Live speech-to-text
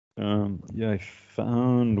Yeah, I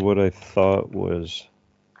found what I thought was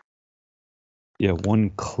one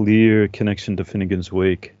clear connection to Finnegan's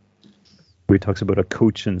Wake, where he talks about a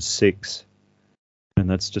coach and six, and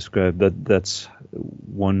that's described that's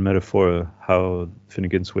one metaphor of how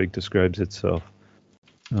Finnegan's Wake describes itself.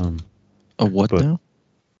 A what but now?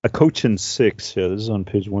 A coach and six. Yeah, this is on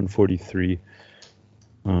page 143.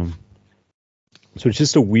 So it's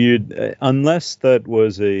just a weird, unless that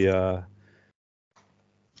was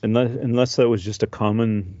unless that was just a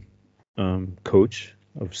common coach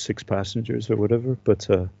of six passengers or whatever, but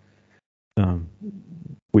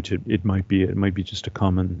which it might be. It might be just a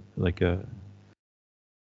common, like a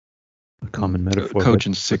common metaphor. A coach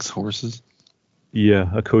and six horses. Yeah,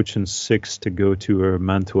 a coach and six to go to our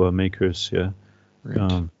Mantua makers. Yeah.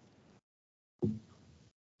 Right.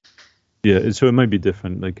 Yeah, so it might be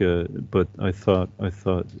different, but I thought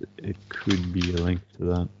it could be a link to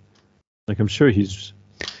that. Like, I'm sure he's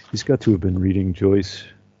got to have been reading Joyce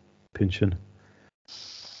Pynchon.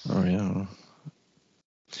 Oh yeah.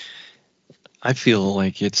 I feel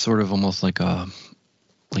like it's sort of almost like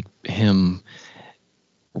him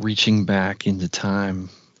reaching back into time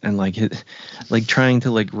and like trying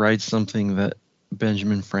to write something that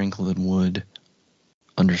Benjamin Franklin would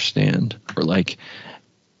understand, or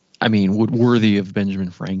would worthy of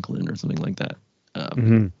Benjamin Franklin or something like that.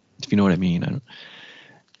 If you know what I mean.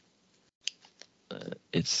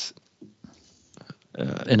 It's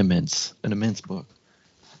an immense book.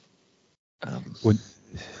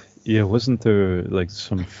 Wasn't there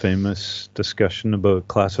some famous discussion about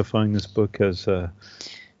classifying this book as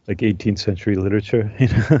 18th century literature?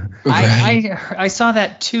 I saw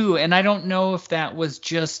that too, and I don't know if that was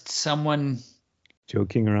just someone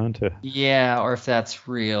joking around to. Yeah, or if that's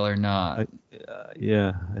real or not.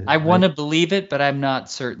 I want to believe it, but I'm not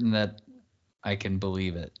certain that I can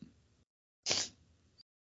believe it.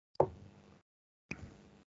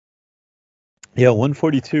 Yeah,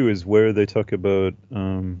 142 is where they talk about.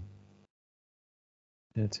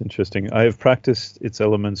 It's interesting. I have practiced its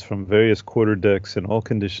elements from various quarterdecks in all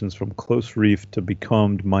conditions, from close reef to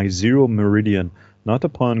becalmed my zero meridian, not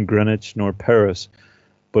upon Greenwich nor Paris,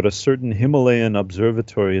 but a certain Himalayan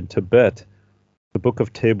observatory in Tibet. The book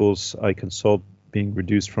of tables I consult being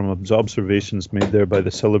reduced from observations made there by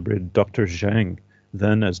the celebrated Dr. Zhang,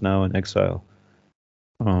 then as now in exile.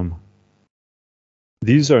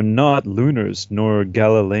 These are not lunars nor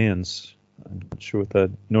Galileans. I'm not sure what that,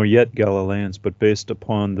 nor yet Galileans, but based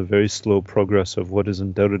upon the very slow progress of what is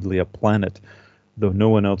undoubtedly a planet, though no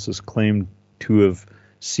one else has claimed to have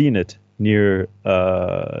seen it near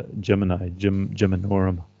Geminorum.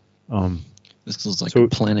 This is like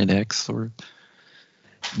Planet X, or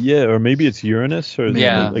or maybe it's Uranus, or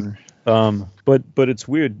but it's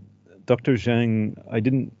weird. Dr. Zhang, I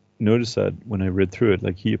didn't notice that when I read through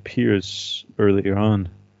it. He appears earlier on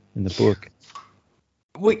in the book.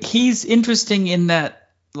 Well, he's interesting in that.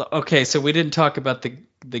 Okay, so we didn't talk about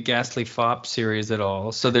the Ghastly Fop series at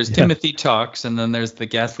all. So there's Timothy Talks, and then there's the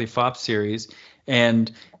Ghastly Fop series,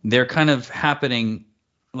 and they're kind of happening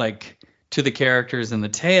to the characters in the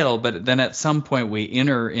tale, but then at some point we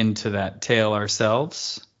enter into that tale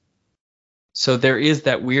ourselves. So there is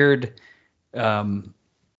that weird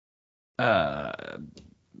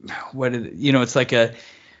it's like a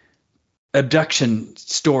abduction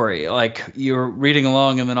story. You're reading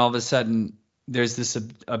along, and then all of a sudden there's this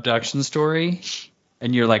abduction story,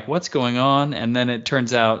 and you're like, what's going on? And then it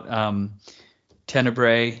turns out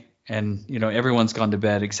Tenebrae, and everyone's gone to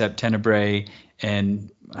bed except Tenebrae and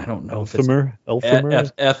I don't know Elphimer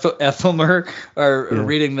are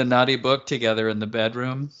reading the naughty book together in the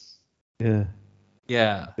bedroom. The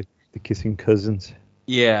kissing cousins.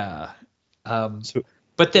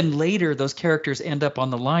 But then later, those characters end up on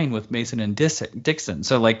the line with Mason and Dixon.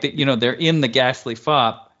 So, they're in the Ghastly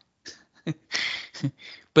Fop,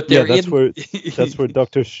 but they're that's where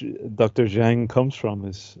Dr. Zhang comes from.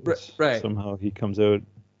 Is right. Somehow he comes out.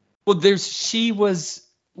 Well, she was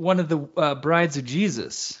one of the brides of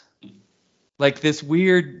Jesus, this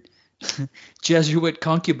weird Jesuit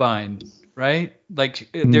concubine, right?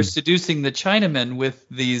 They're seducing the Chinamen with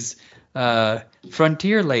these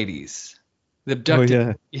frontier ladies. The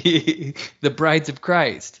abducted, the brides of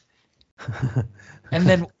Christ. And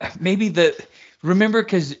then maybe remember,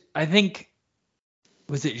 because I think,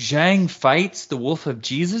 was it Zhang fights the Wolf of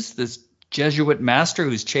Jesus, this Jesuit master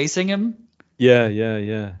who's chasing him? Yeah,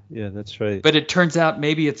 that's right. But it turns out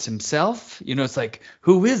maybe it's himself. It's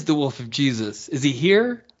who is the Wolf of Jesus? Is he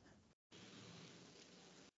here?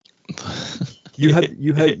 You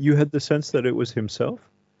had the sense that it was himself?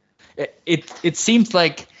 It seems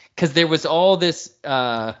like, because there was all this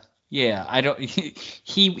Yeah, I don't.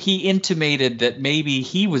 He intimated that maybe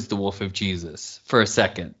he was the wolf of Jesus for a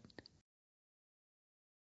second.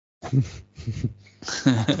 Yeah.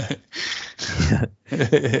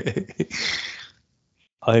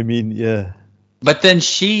 I mean, yeah. But then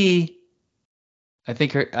I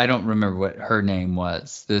think I don't remember what her name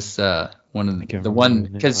was. This one of I can't the remember one her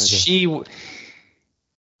name because either.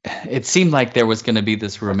 it seemed like there was going to be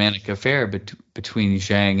this romantic affair between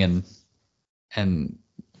Zhang and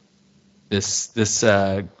this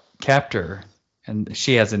captor, and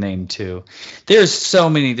she has a name too. There's so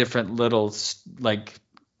many different little like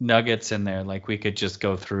nuggets in there. Like we could just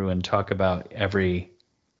go through and talk about every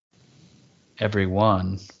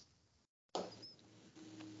one,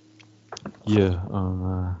 Yeah.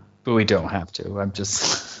 but we don't have to. I'm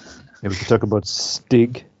just Yeah, we could talk about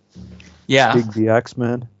Stig. yeah. Stig the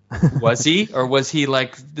Axeman. Was he, or was he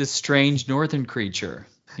like this strange northern creature?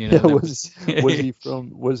 You know, Yeah, that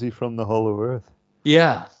was he from the Hollow Earth?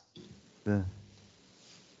 yeah, Yeah.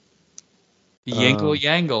 Yangle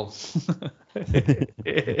Yangle.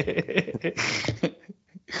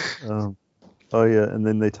 Oh yeah, and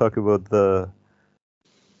then they talk about the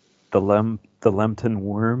Lambton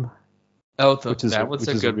worm, Oh, which is that was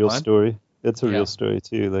a a good real one. story. It's a Yeah. real story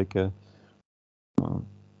too. Like, and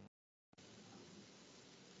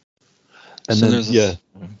So then there's yeah,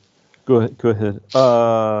 go ahead.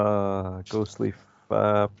 Ghostly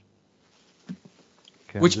Fap.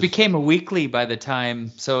 Okay, Which became a weekly by the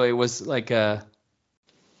time, so it was like a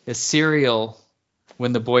serial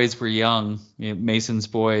when the boys were young. Mason's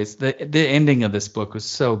boys. The ending of this book was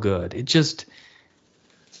so good. It just,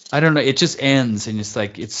 I don't know. It just ends, and it's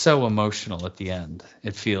like it's so emotional at the end.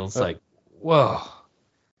 It feels like, whoa.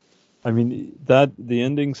 I mean, that the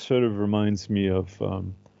ending sort of reminds me of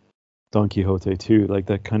Don Quixote too, like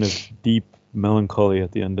that kind of deep melancholy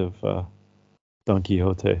at the end of Don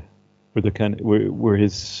Quixote, where the kind of, where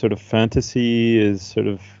his sort of fantasy is sort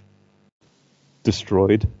of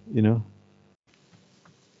destroyed,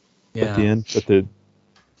 at the end,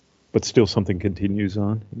 but still something continues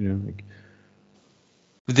on, like.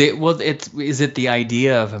 Is it the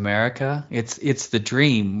idea of America? It's the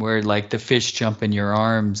dream where like the fish jump in your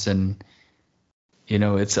arms, and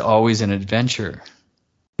it's always an adventure.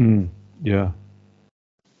 Yeah,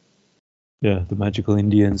 the magical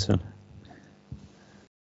Indians and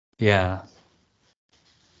Yeah.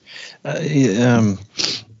 The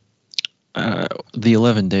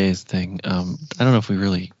 11 days thing. I don't know if we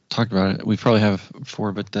really talked about it. We probably have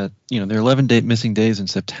before, but that there are 11 missing days in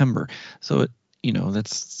September. So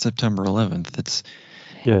that's September 11th. It's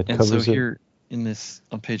it and covers so it. here in this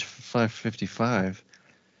on page 555,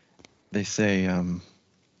 they say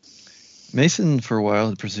Mason for a while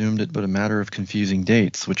had presumed it but a matter of confusing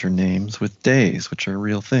dates, which are names, with days, which are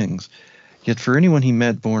real things. Yet for anyone he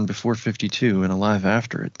met born before 52 and alive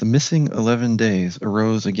after it, the missing 11 days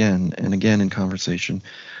arose again and again in conversation,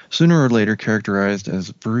 sooner or later characterized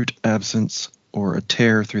as brute absence or a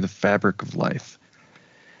tear through the fabric of life.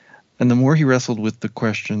 And the more he wrestled with the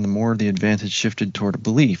question, the more the advantage shifted toward a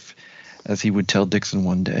belief, as he would tell Dixon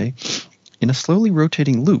one day, in a slowly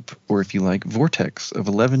rotating loop, or if you like, vortex of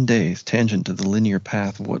 11 days tangent to the linear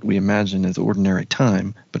path of what we imagine as ordinary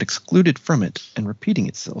time, but excluded from it and repeating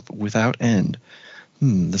itself without end.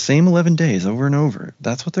 The same 11 days over and over.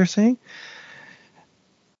 That's what they're saying?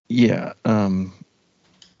 Yeah.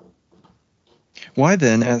 Why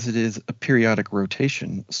then, as it is a periodic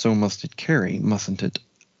rotation, so must it carry, mustn't it,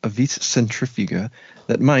 a vis centrifuga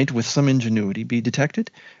that might, with some ingenuity, be detected,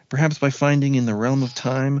 perhaps by finding in the realm of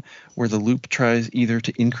time where the loop tries either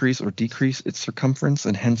to increase or decrease its circumference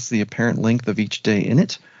and hence the apparent length of each day in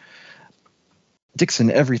it? Dixon,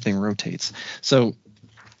 everything rotates. So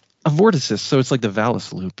a vorticist, so it's like the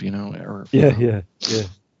Vallis loop, Yeah.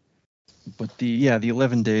 But the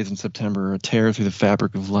 11 days in September are a tear through the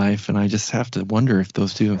fabric of life, and I just have to wonder if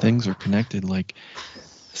those two things are connected, like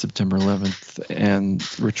September 11th and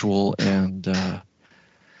ritual and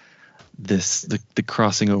the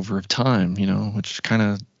crossing over of time, which kind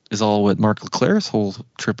of is all what Mark Leclerc's whole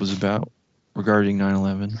trip was about regarding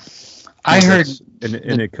 9/11. I heard,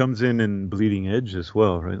 and it comes in Bleeding Edge as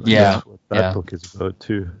well, right? Like Yeah. that's what that book is about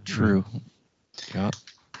too. True. Yeah.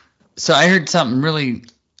 So I heard something really,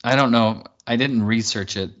 I don't know, I didn't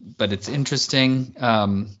research it, but it's interesting.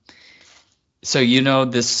 So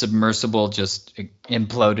this submersible just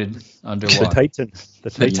imploded underwater. The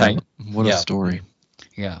Titan. What a story.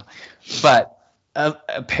 Yeah. But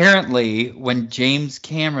apparently when James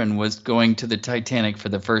Cameron was going to the Titanic for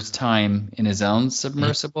the first time in his own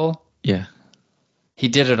submersible, Yeah. he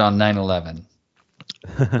did it on 9/11.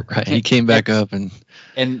 Right. He came back up and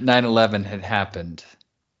 9/11 had happened.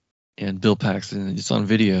 And Bill Paxton, it's on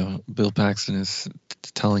video. Bill Paxton is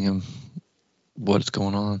telling him what's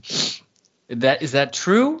going on. Is that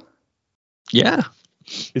true? Yeah.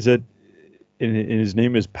 Is that in his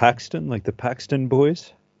name is Paxton, like the Paxton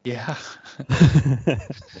Boys? Yeah.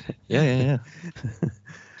 Yeah.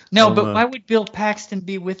 No, but why would Bill Paxton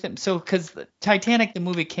be with him? So, because Titanic, the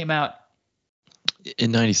movie, came out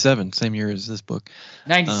in 97, same year as this book.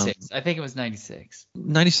 96. I think it was 96.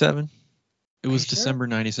 97. It was sure? December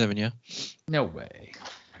 97, yeah. No way.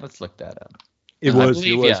 Let's look that up. It I was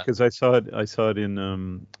believe ya. because I saw it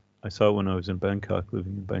when I was in Bangkok,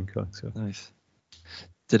 living in Bangkok. So Nice.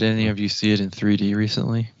 Did any of you see it in 3D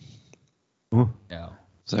recently? oh, No.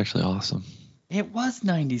 It was actually awesome. It was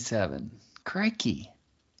 97. Crikey.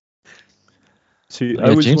 see, Yeah,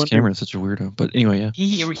 I was James wondering- Cameron's such a weirdo, but anyway, yeah.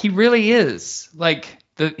 He really is. Like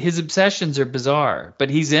his obsessions are bizarre, but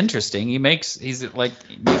he's interesting. He makes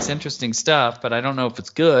interesting stuff, but I don't know if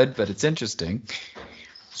it's good, but it's interesting.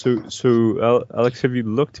 So Alex, have you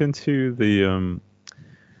looked into the?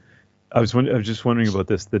 I was just wondering about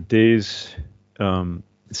this. The days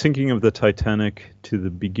sinking of the Titanic to the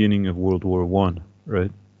beginning of World War One,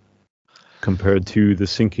 right? Compared to the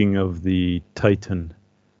sinking of the Titan,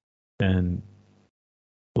 and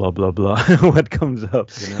blah blah blah. What comes up?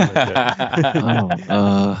 You know, like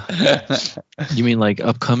that. You mean like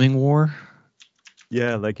upcoming war?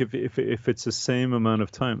 Yeah, like if it's the same amount of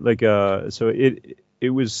time, like so it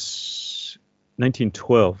was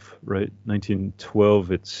 1912, right?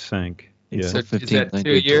 1912 it sank. Yeah, So is 15, that 2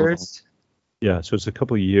 1912. years? yeah. So it's a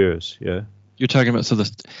couple of years. Yeah. You're talking about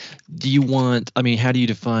do you want? I mean, how do you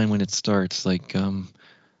define when it starts? Like,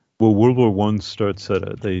 Well, World War One starts at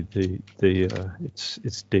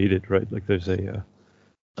it's dated, right? Like there's a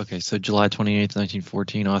okay, so July 28th,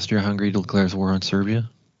 1914, Austria-Hungary declares war on Serbia.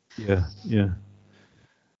 yeah.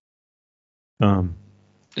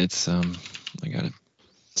 It's I got it.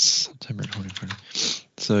 September 2020.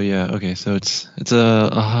 So yeah, okay, so it's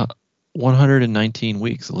 119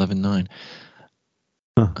 weeks, 11/9.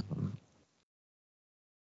 Huh.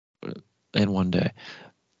 And 1 day.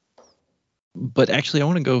 But actually, I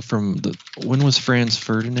want to go from when was Franz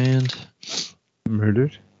Ferdinand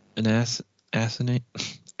Murdered. assassinated?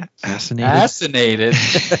 Fascinated.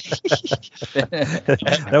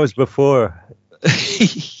 That was before.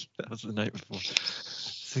 That was the night before.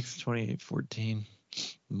 6/28/14,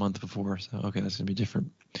 month before. So okay, that's gonna be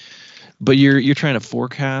different. But you're trying to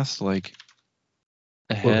forecast like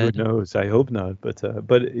Well, ahead. who knows? I hope not. But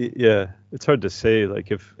yeah, it's hard to say.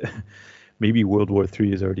 Like if maybe World War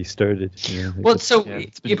III has already started. You know, like Well, it's- so Yeah,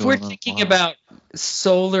 it's been if we're going on a thinking while. about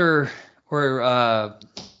solar or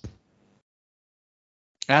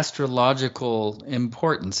astrological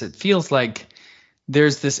importance, it feels like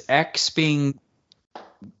there's this X being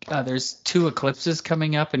there's 2 eclipses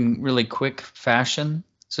coming up in really quick fashion.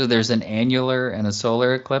 So there's an annular and a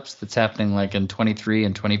solar eclipse that's happening like in 23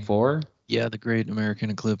 and 24. Yeah, the Great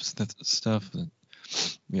American Eclipse, that stuff.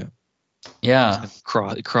 Yeah, Yeah.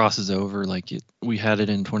 it crosses over. Like we had it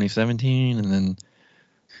in 2017, and then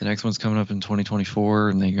the next one's coming up in 2024,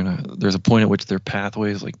 and there's a point at which their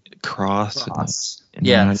pathways like cross. in the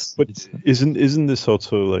Yes. United But States. isn't this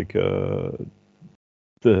also like the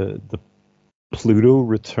Pluto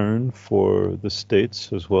return for the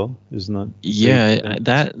states as well? Isn't that? Yeah,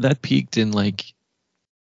 that peaked in like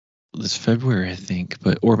this February, I think,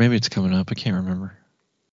 or maybe it's coming up. I can't remember.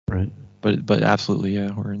 Right. But absolutely,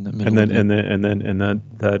 yeah, we're in the middle. And then of it. and then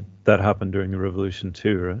that happened during the revolution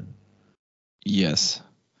too, right? Yes.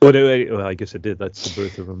 Well, I guess it did. That's the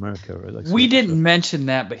birth of America, right? Like, We so- didn't mention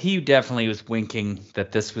that, but he definitely was winking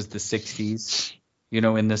that this was the 60s,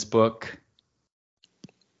 in this book.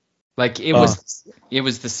 Like it was the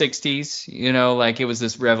 60s, like it was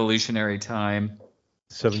this revolutionary time.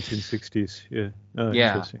 1760s. Yeah. Oh,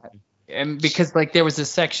 Yeah. interesting. And because like there was a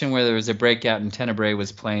section where there was a breakout and Tenebrae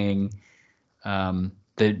was playing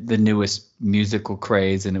the newest musical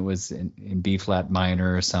craze, and it was in B flat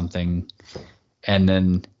minor or something. And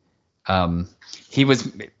then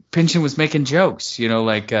Pynchon was making jokes,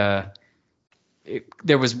 like there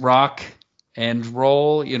was rock and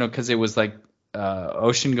roll, because it was like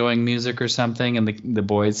ocean going music or something, and the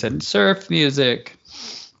boys said surf music.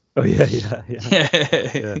 Oh yeah.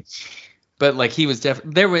 Yeah. But like he was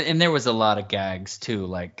definitely there was a lot of gags too.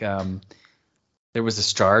 Like there was a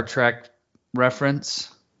Star Trek reference,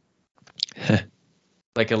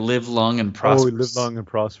 like a live long and prosperous. Oh, live long and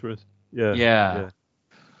prosperous. Yeah. Yeah.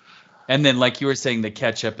 And then like you were saying, the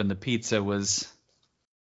ketchup and the pizza was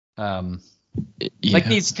Yeah. like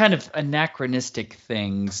these kind of anachronistic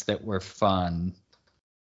things that were fun.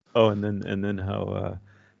 Oh, and then how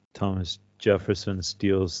Thomas Jefferson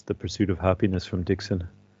steals The Pursuit of Happiness from Dixon.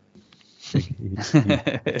 He coins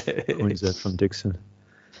that from Dixon.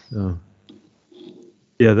 Oh.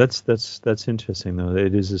 Yeah, that's interesting though.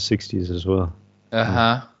 It is the 60s as well.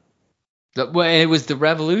 Uh-huh. Well, it was the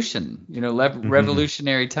revolution,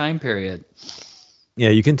 revolutionary time period. Yeah,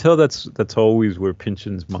 you can tell that's always where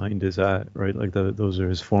Pynchon's mind is at, right? Like those are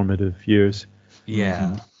his formative years.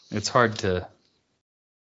 Yeah, it's hard to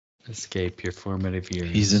escape your formative years.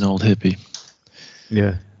 He's an old hippie.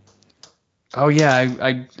 Yeah. Oh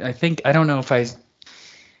yeah, I think I don't know if I.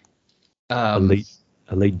 A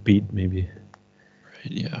late beat maybe. Right,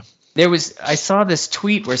 yeah. I saw this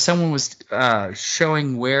tweet where someone was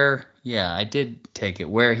showing where. Yeah, I did take it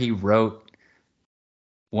where he wrote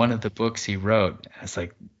one of the books he wrote. It's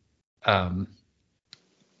like,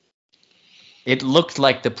 it looked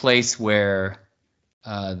like the place where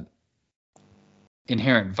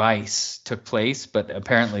Inherent Vice took place, but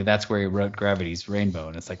apparently that's where he wrote Gravity's Rainbow.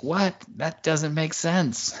 And it's like, what? That doesn't make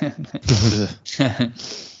sense.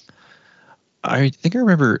 I think I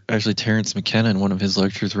remember actually Terence McKenna in one of his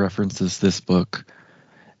lectures references this book,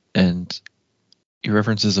 and he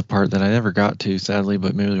references a part that I never got to, sadly,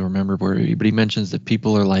 but maybe I'll remember where but he mentions that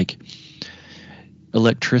people are like,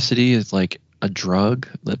 electricity is like a drug,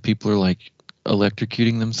 that people are like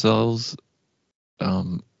electrocuting themselves.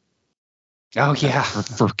 Oh yeah,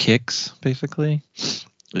 for kicks, basically.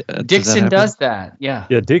 Dixon does that. Yeah.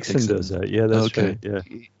 Yeah, Dixon does that. Yeah, that's okay.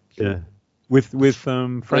 Right. Yeah. With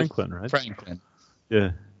Franklin, right? Franklin.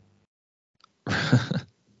 Yeah.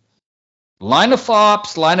 Line of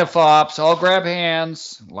fops, all grab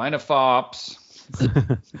hands, line of fops.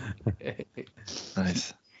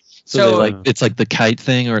 Nice. So they it's like the kite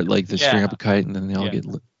thing, or like they string up a kite and then they all get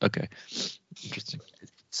okay. Interesting.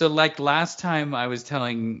 So like last time I was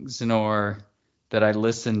telling Zenor that I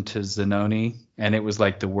listened to Zanoni, and it was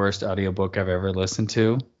like the worst audiobook I've ever listened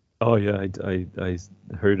to. Oh yeah, I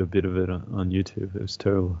heard a bit of it on YouTube. It was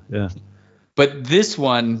terrible. Yeah. But this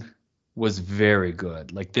one was very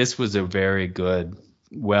good. Like this was a very good,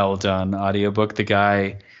 well done audiobook. The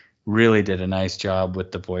guy really did a nice job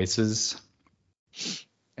with the voices.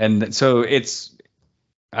 And so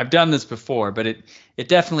I've done this before, but it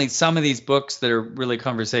definitely, some of these books that are really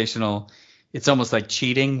conversational, it's almost like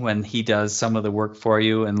cheating when he does some of the work for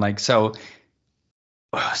you. And like, so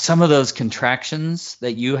some of those contractions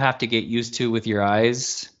that you have to get used to with your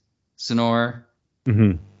eyes, Sonor,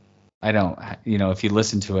 I don't, if you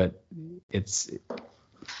listen to it, it's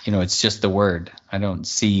just the word. I don't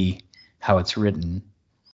see how it's written.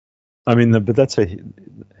 I mean, but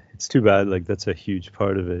it's too bad. Like that's a huge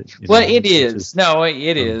part of it. Well, it is.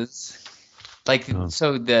 It is. Like,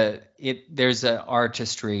 so there's an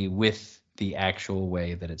artistry with the actual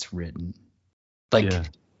way that it's written. Like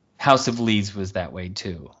House of Leaves was that way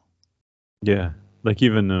too. Yeah. Like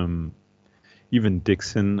even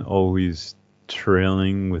Dixon always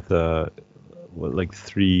trailing with like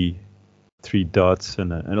three dots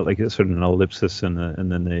and like a sort of an ellipsis and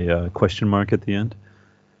then a question mark at the end,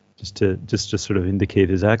 just to sort of indicate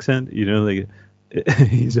his accent. Like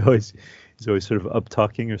he's always sort of up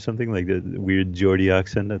talking or something, like the weird Geordie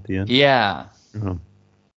accent at the end. Yeah.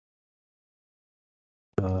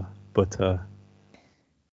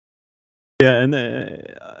 Yeah,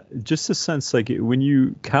 and just a sense like when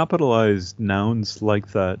you capitalize nouns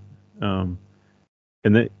like that, and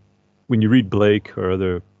that when you read Blake or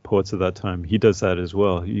other poets of that time, he does that as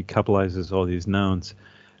well. He capitalizes all these nouns,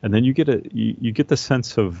 and then you get the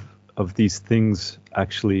sense of these things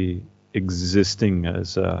actually existing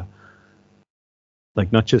as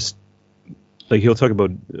like not just like he'll talk about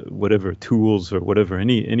whatever tools or whatever,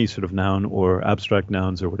 any sort of noun or abstract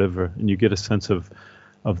nouns or whatever, and you get a sense of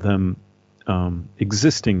them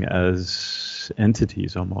existing as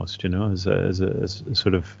entities almost, as a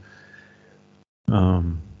sort of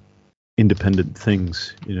independent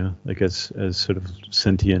things, like as sort of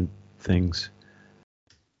sentient things.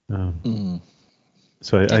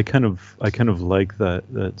 So I kind of like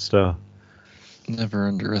that style. Never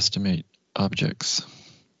underestimate objects.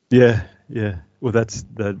 Yeah. Well, that's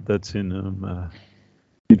in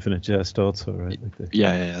Infinite Jest also, right? Like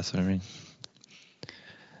yeah, that's what I mean.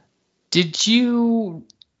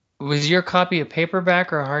 Was your copy a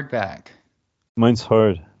paperback or a hardback? Mine's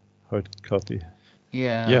hard copy.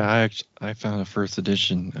 Yeah. I found a first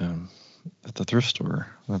edition at the thrift store.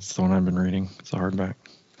 That's the one I've been reading. It's a hardback.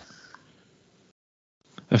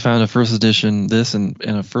 I found a first edition and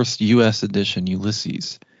a first U.S. edition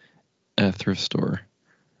Ulysses at a thrift store.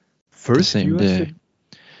 First the same US day.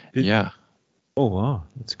 Yeah. Oh wow,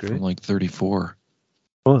 that's great. From like 34.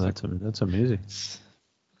 Oh, that's amazing. It's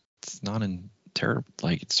not in terrible.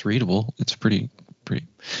 Like, it's readable. It's pretty.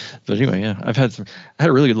 But anyway, yeah, I had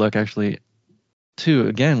a really good luck actually, too.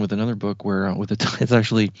 Again, with another book where it's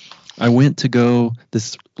actually, I went to go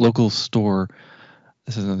this local store.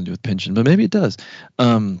 This has nothing to do with pension, but maybe it does.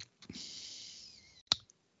 Because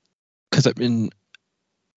I've been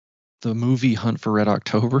the movie Hunt for Red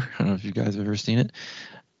October. I don't know if you guys have ever seen it.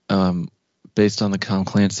 Based on the Tom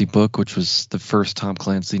Clancy book, which was the first Tom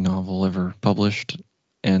Clancy novel ever published.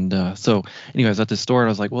 And so anyway, I was at the store and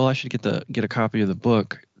I was like, well, I should get a copy of the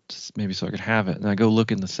book, just maybe so I could have it. And I go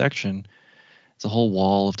look in the section. It's a whole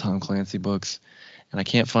wall of Tom Clancy books, and I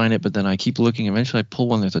can't find it. But then I keep looking. Eventually, I pull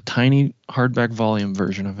one. There's a tiny hardback volume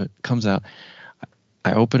version of it. Comes out.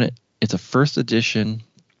 I open it. It's a first edition,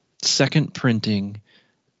 second printing,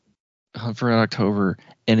 Hunt for Red October,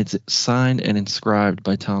 and it's signed and inscribed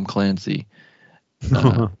by Tom Clancy.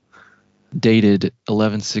 Dated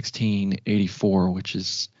 11/16/84, which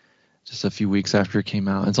is just a few weeks after it came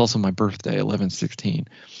out. It's also my birthday, 11/16.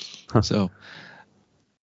 So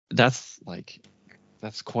that's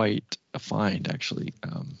quite a find, actually.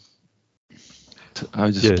 I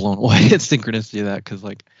was just blown away at synchronicity of that, because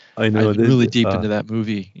I know I'm really deep into that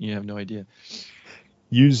movie. You have no idea.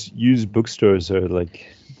 Used bookstores are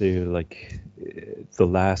they're like the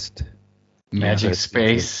last magic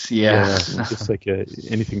space. Just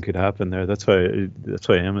anything could happen there. That's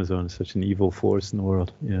why Amazon is such an evil force in the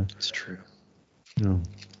world. Yeah, it's true.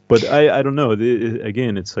 But I don't know.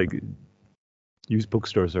 Again, it's like used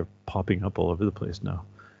bookstores are popping up all over the place now.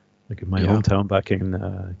 Like in my hometown back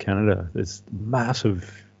in Canada, there's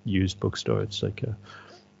massive used bookstore. It's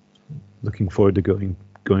looking forward to going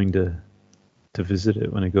to visit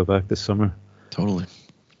it when I go back this summer. Totally.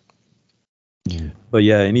 Yeah. But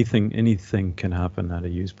yeah, anything can happen at a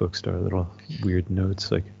used bookstore. Little weird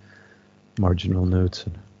notes, like marginal notes.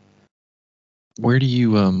 And where do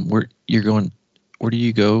you where do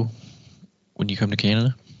you go when you come to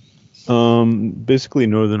Canada? Basically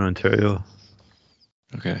Northern Ontario.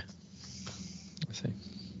 Okay. I see.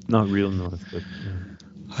 Not real north, but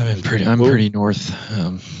I'm pretty north.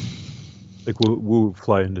 We'll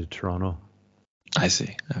fly into Toronto. I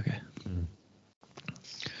see. Okay.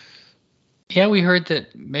 Yeah, we heard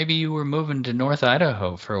that maybe you were moving to North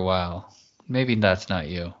Idaho for a while. Maybe that's not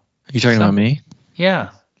you. Are you talking about me? Yeah.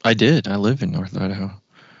 I did. I live in North Idaho.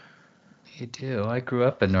 You do. I grew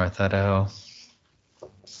up in North Idaho.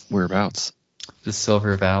 Whereabouts? The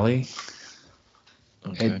Silver Valley.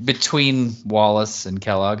 Okay. Between Wallace and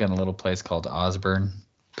Kellogg, and a little place called Osborne.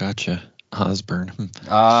 Gotcha. Osborne.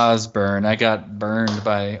 Osborne. I got burned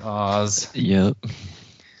by Oz. Yep.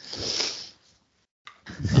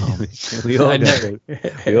 We all got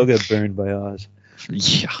burned by Oz.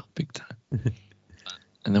 Yeah, big time.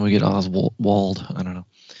 And then we get Oswald. I don't know.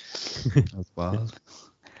 Oswald.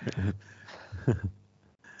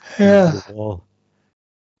 Yeah.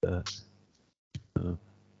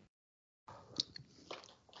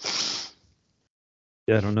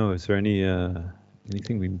 Yeah, I don't know. Is there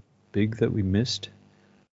anything big that we missed?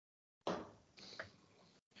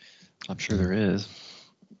 I'm sure there is.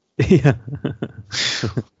 Yeah.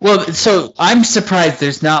 Well, so I'm surprised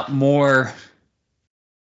there's not more,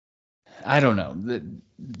 I don't know,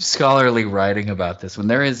 scholarly writing about this one.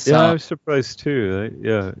 There is some. Yeah, I was surprised too.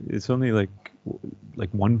 Yeah, it's only like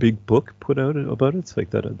one big book put out about it. It's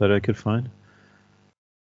like that I could find.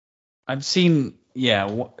 I've seen,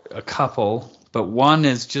 a couple, but one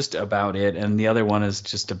is just about it, and the other one is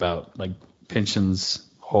just about like Pynchon's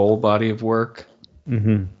whole body of work.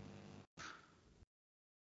 Mm-hmm.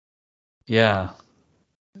 Yeah.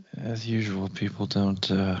 As usual, people don't.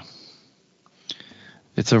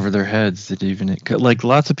 It's over their heads that even like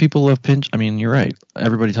lots of people love Pynchon. I mean, you're right.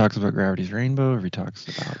 Everybody talks about Gravity's Rainbow. Everybody talks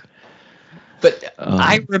about. But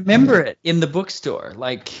I remember it in the bookstore,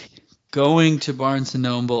 like going to Barnes and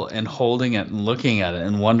Noble and holding it and looking at it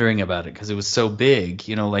and wondering about it because it was so big.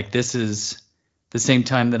 Like this is the same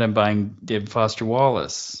time that I'm buying David Foster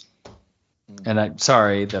Wallace. And I'm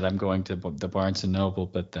sorry that I'm going to the Barnes and Noble,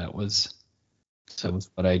 but that was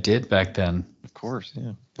what I did back then. Of course,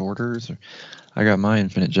 yeah. Borders. I got my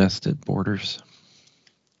Infinite Jest at Borders.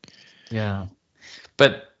 Yeah.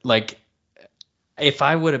 But like, if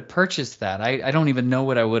I would have purchased that, I don't even know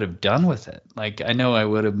what I would have done with it. Like, I know I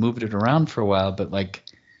would have moved it around for a while, but like,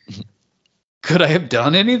 could I have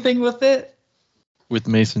done anything with it? With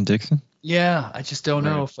Mason Dixon? Yeah, I just don't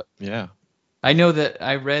know. Yeah. I know that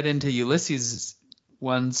I read into Ulysses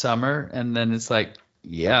one summer, and then it's like,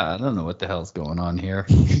 I don't know what the hell's going on here.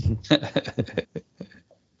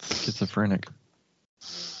 Schizophrenic.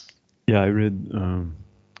 Yeah, I read.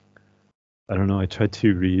 I don't know. I tried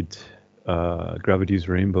to read Gravity's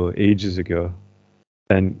Rainbow ages ago,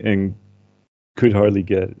 and could hardly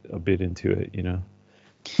get a bit into it, you know.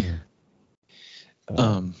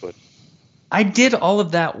 But I did all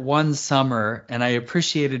of that one summer, and I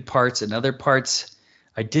appreciated parts, and other parts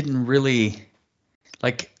I didn't really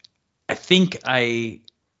like. I think I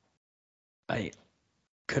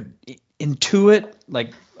could intuit,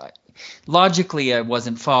 like logically I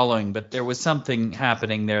wasn't following, but there was something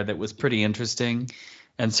happening there that was pretty interesting,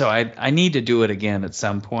 and so I need to do it again at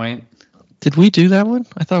some point. Did we do that one?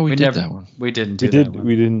 I thought we did never, that one. We didn't do that one.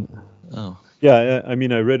 We didn't. Oh. Yeah, I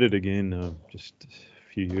mean, I read it again just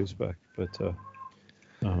a few years back, but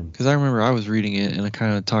because I remember I was reading it and I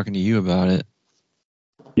kind of talking to you about it.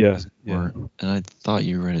 Yeah. And I thought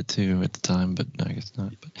you read it too at the time, but I guess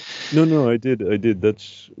not. But no, I did.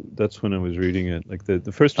 That's when I was reading it. Like the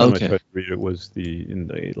first time I tried to read it was in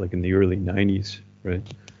the early '90s, right?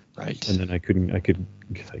 Right. And then I could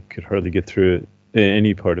hardly get through it,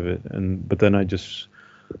 any part of it, but then I don't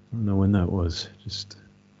know when that was. Just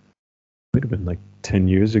might have been like 10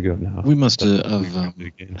 years ago now. We must have. I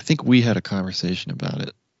think we had a conversation about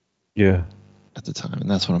it. Yeah. At the time, and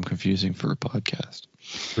that's what I'm confusing for a podcast.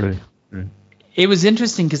 Right. It was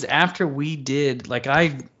interesting because after we did,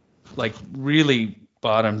 I really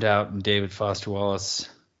bottomed out in David Foster Wallace.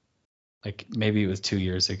 Like maybe it was 2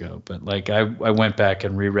 years ago, but I went back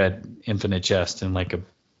and reread Infinite Jest and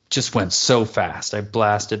just went so fast. I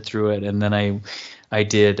blasted through it, and then I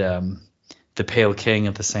did The Pale King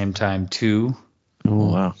at the same time too.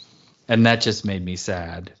 Oh wow. And that just made me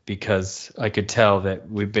sad because I could tell that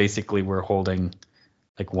we basically were holding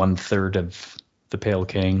 1/3 of The Pale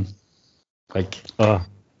King.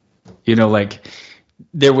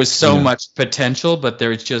 There was so much potential, but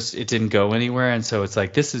it didn't go anywhere. And so it's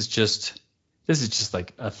this is just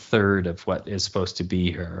like a third of what is supposed to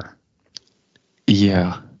be here.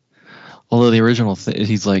 Yeah. Although the original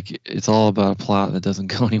he's it's all about a plot that doesn't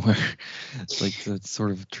go anywhere. That's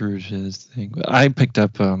sort of true to his thing. But I picked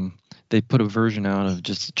up, they put a version out of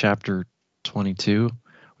just chapter 22,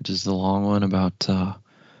 which is the long one about the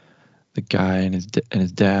guy and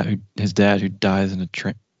his dad who dies in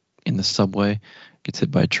the subway, gets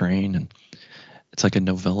hit by a train, and it's like a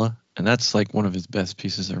novella, and that's one of his best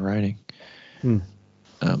pieces of writing.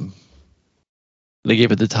 They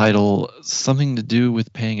gave it the title Something to Do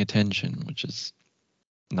with Paying Attention, which is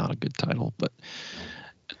not a good title, but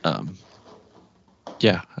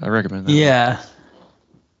yeah, I recommend that. Yeah.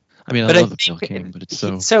 I mean, I love The Pale King, but it's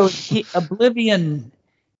so Oblivion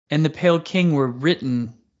and The Pale King were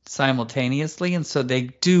written simultaneously, and so they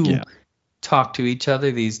do talk to each other.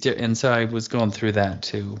 And so I was going through that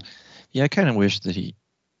too. Yeah, I kind of wish that he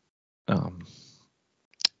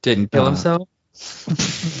didn't kill himself.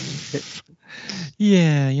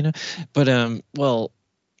 Yeah, but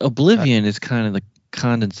Oblivion is kind of the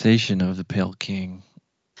condensation of The Pale King.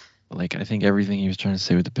 I think everything he was trying to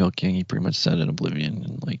say with The Pale King, he pretty much said in Oblivion,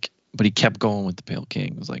 and but he kept going with The Pale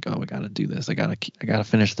King. It was oh, I got to do this. I got to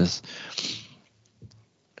finish this.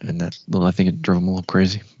 And I think it drove him a little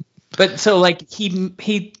crazy. But so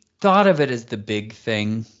he thought of it as the big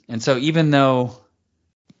thing. And so even though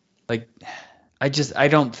I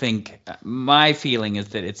don't think, my feeling is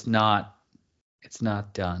that it's not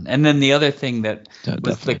done. And then the other thing that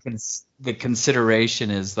was the consideration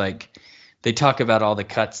is they talk about all the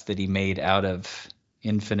cuts that he made out of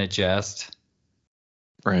Infinite Jest.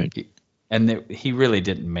 Right. And he really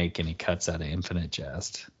didn't make any cuts out of Infinite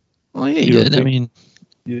Jest. Well, yeah, he did. I mean,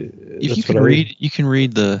 if you can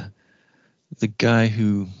read the guy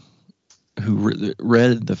who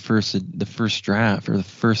read the first draft or the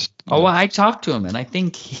first. Oh, well, I talked to him, and I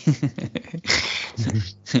think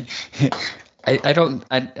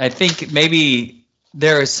I think maybe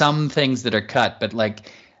there are some things that are cut, but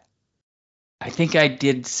I think I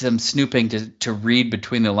did some snooping to read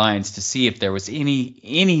between the lines to see if there was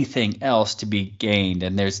anything else to be gained,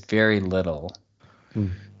 and there's very little.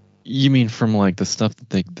 You mean from the stuff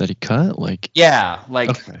that he cut? Yeah,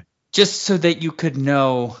 okay. Just so that you could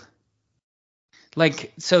know.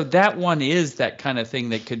 So that one is that kind of thing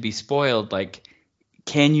that could be spoiled.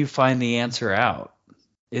 Can you find the answer out?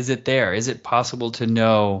 Is it there? Is it possible to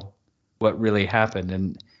know what really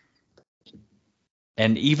happened?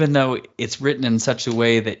 And even though it's written in such a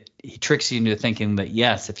way that he tricks you into thinking that,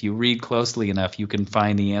 yes, if you read closely enough, you can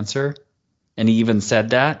find the answer. And he even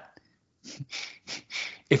said that.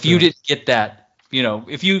 If you didn't get that,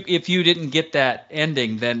 if you didn't get that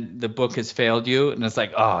ending, then the book has failed you. And it's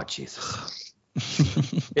oh, Jesus.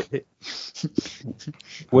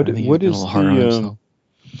 What is the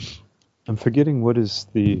I'm forgetting what is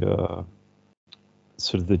the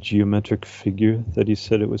sort of the geometric figure that he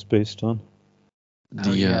said it was based on.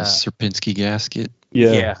 The yeah. Sierpinski gasket.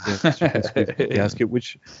 Yeah. Sierpinski's gasket.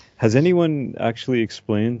 Which has anyone actually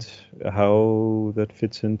explained how that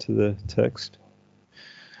fits into the text?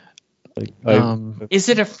 Like, Is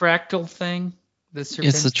it a fractal thing? The It's a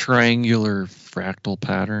Sierpinski? triangular fractal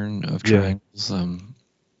pattern of Yeah. triangles.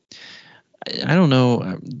 I don't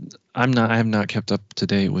know. I have not kept up to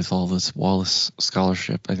date with all this Wallace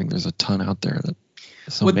scholarship. I think there's a ton out there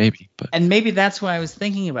Well, maybe, but And maybe that's why I was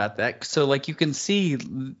thinking about that. So like you can see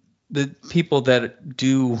the people that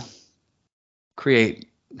do create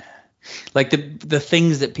like the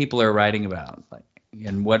things that people are writing about, like,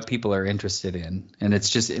 and what people are interested in. And it's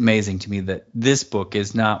just amazing to me that this book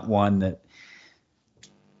is not one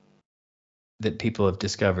that people have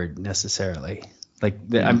discovered necessarily. Like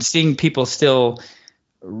I'm seeing people still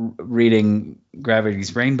reading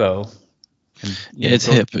Gravity's Rainbow. And, it's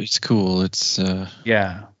hip. It's cool. It's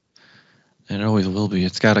yeah. and it always will be.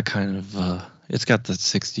 It's got a kind of it's got the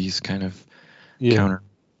 60s kind of Yeah. counter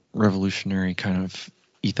revolutionary kind of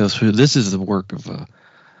ethos. This is the work of a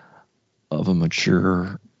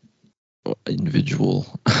mature individual,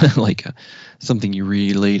 like something you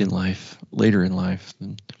read later in life,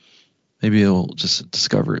 and maybe you'll just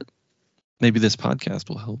discover it. Maybe this podcast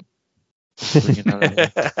will help bring it out of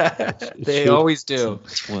the They always do.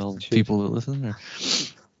 12 people that listen.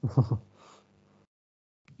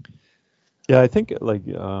 Yeah, I think like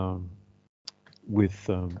with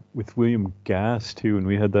William Gass too, and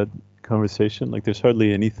we had that conversation. Like, there's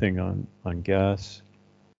hardly anything on Gass.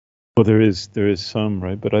 Well, there is some,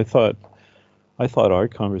 right? But I thought our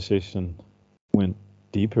conversation went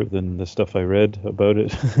deeper than the stuff I read about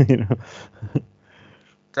it. You know.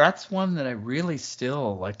 That's one that I really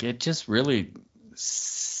still like. It just really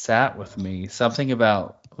sat with me. Something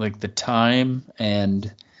about like the time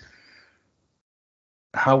and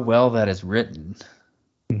how well that is written.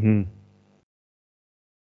 Mm-hmm.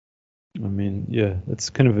 I mean, yeah, it's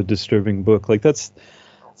kind of a disturbing book. Like that's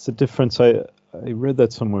the difference. I read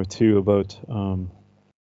that somewhere too about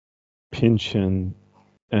Pynchon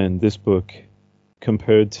and this book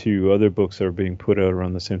compared to other books that are being put out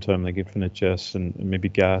around the same time, like Infinite Jest and maybe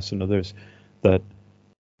Gas and others. That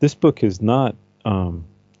this book is not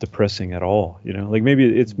depressing at all. You know, like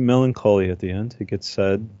maybe it's melancholy at the end. It gets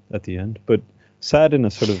sad at the end, but sad in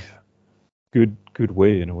a sort of good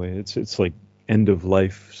way. In a way, it's like end of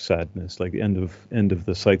life sadness, like end of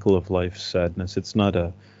the cycle of life sadness. It's not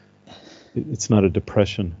a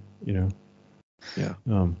depression, you know. Yeah.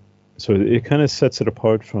 So it kind of sets it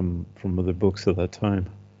apart from other books of that time.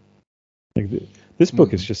 Like this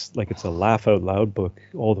book is just like, it's a laugh out loud book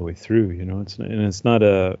all the way through, you know. It's not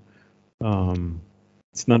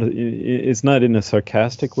in a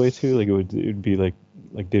sarcastic way too. Like it would be like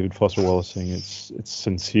David Foster Wallace saying it's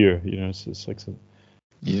sincere, you know. It's just like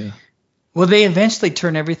yeah. Well, they eventually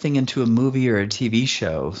turn everything into a movie or a TV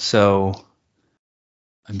show, so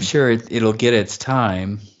I'm sure it'll get its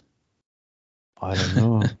time. I don't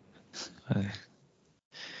know.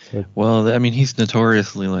 Well, I mean, he's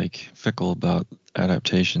notoriously like fickle about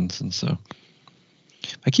adaptations, and so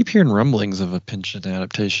I keep hearing rumblings of a Pynchon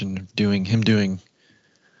adaptation,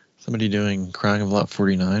 somebody doing Crying of Lot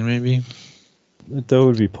 49, maybe. That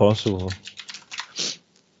would be possible.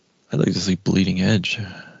 I'd like to see Bleeding Edge.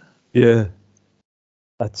 Yeah,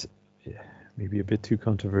 that's maybe a bit too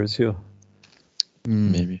controversial.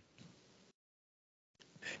 Maybe.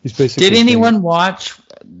 He's basically. Did anyone watch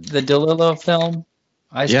the DeLillo film?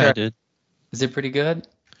 I did. Is it pretty good?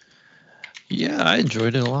 Yeah, I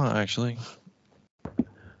enjoyed it a lot, actually.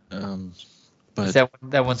 But is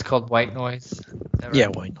that one's called White Noise? Is that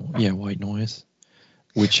right? White Noise,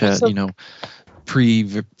 which had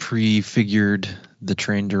prefigured the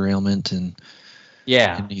train derailment in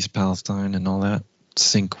East Palestine and all that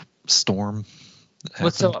storm.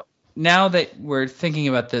 Well, so now that we're thinking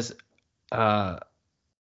about this,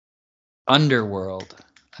 Underworld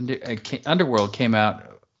came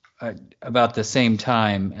out about the same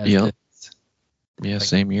time as this. Yeah,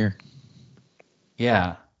 same year.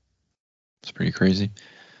 Yeah. It's pretty crazy.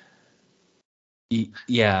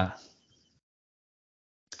 Yeah.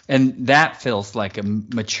 And that feels like a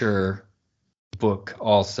mature book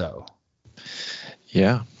also.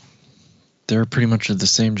 Yeah. They're pretty much of the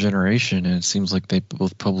same generation, and it seems like they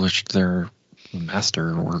both published their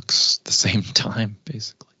master works the same time,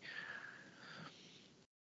 basically.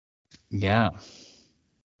 Yeah.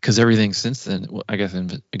 Because everything since then, well, I guess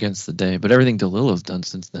against the day, but everything DeLillo's done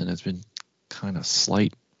since then has been kind of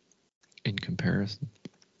slight in comparison.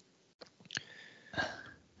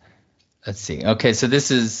 Let's see. Okay, so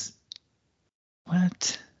this is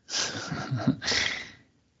what?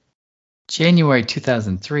 January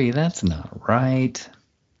 2003. That's not right.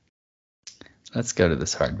 Let's go to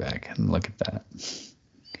this hardback and look at that.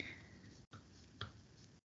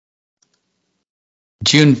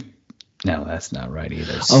 June. No, that's not right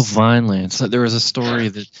either. Oh, Vineland. So there was a story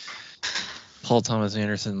that Paul Thomas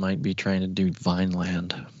Anderson might be trying to do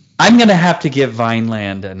Vineland. I'm going to have to give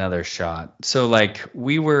Vineland another shot. So, like,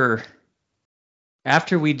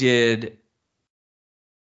 after we did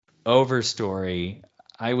Overstory,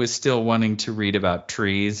 I was still wanting to read about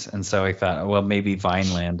trees. And so I thought, well, maybe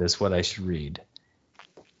Vineland is what I should read.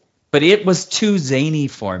 But it was too zany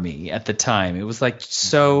for me at the time. It was like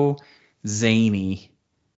so zany.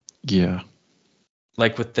 Yeah.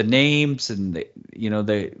 Like with the names and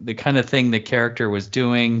the kind of thing the character was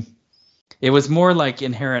doing. It was more like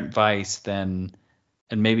Inherent Vice than,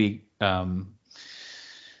 and maybe the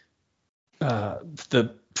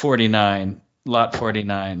 49, Lot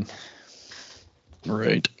 49.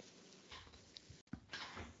 Right.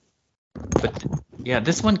 But yeah,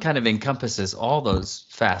 this one kind of encompasses all those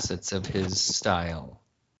facets of his style.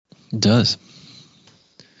 It does.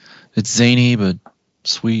 It's zany but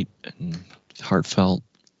sweet and heartfelt.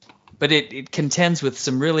 But it contends with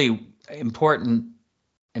some really important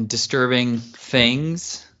and disturbing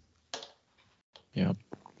things. Yeah.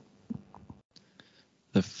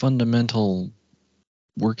 The fundamental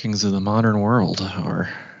workings of the modern world are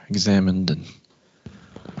examined and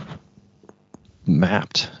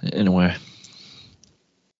mapped in a way.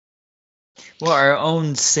 Well, our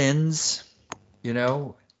own sins,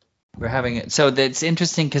 we're having it. So that's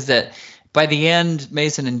interesting because that by the end,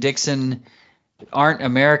 Mason and Dixon aren't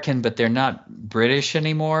American, but they're not British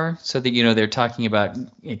anymore. So that, they're talking about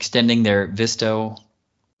extending their visto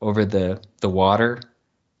over the water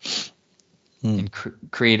and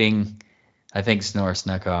creating, I think Snore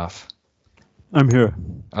snuck off. I'm here.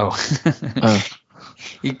 Oh.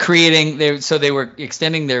 They were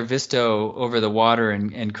extending their visto over the water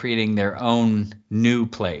and creating their own new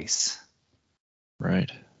place.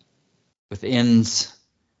 Right. With inns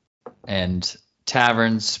and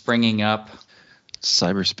taverns springing up.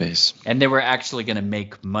 Cyberspace. And they were actually going to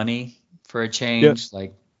make money for a change.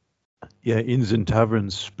 Yeah, inns and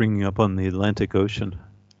taverns springing up on the Atlantic Ocean.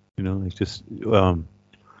 Like just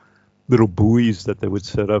little buoys that they would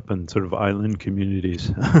set up in sort of island communities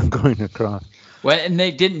going across. Well, and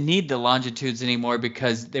they didn't need the longitudes anymore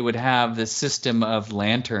because they would have the system of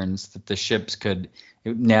lanterns that the ships could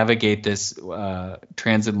navigate this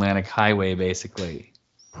transatlantic highway, basically.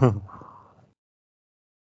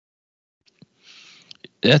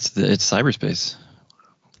 It's cyberspace.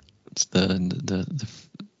 It's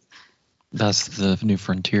that's the new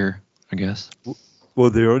frontier, I guess.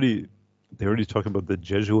 Well, they already talk about the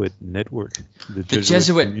Jesuit network, the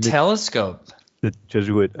Jesuit telescope, the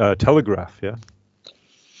Jesuit telegraph, yeah.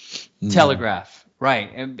 Telegraph,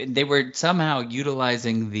 right? And they were somehow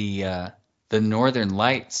utilizing the Northern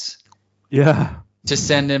Lights, yeah, to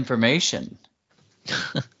send information,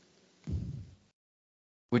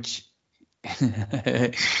 which.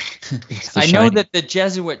 I know that the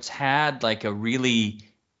Jesuits had like a really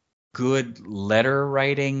good letter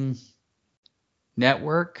writing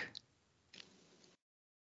network.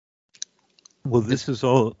 Well, this is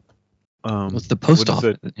all. It's the post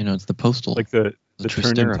office. It's the postal. Like the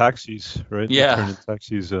turn-in taxis, right? Yeah. The turn-in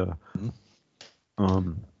taxis.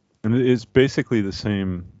 And it's basically the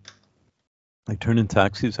same. Like turn-in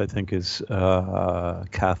taxis, I think, is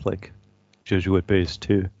Catholic, Jesuit-based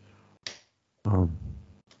too. I'll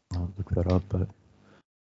look that up, but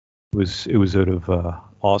it was out of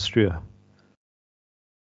Austria.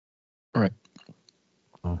 Right.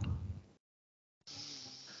 Oh.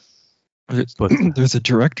 There's a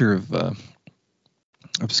director of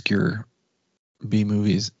obscure B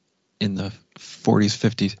movies in the 40s,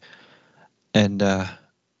 50s, and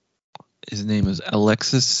his name is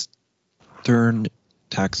Alexis Thurn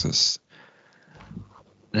Taxis.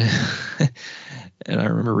 And I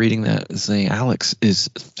remember reading that saying Alex is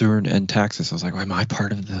Thurn and Taxis. I was like, well, am I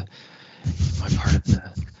part of the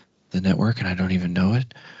network and I don't even know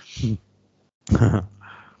it?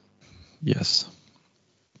 Yes.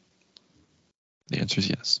 The answer is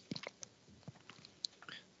yes.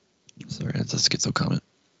 Sorry, that's a schizo comment.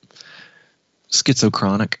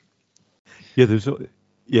 Schizochronic. Yeah,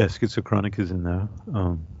 schizochronic is in there.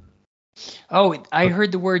 I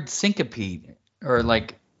heard the word syncope, or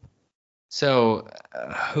like. So,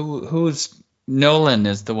 who's Nolan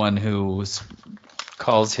is the one who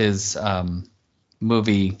calls his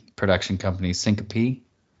movie production company Syncope.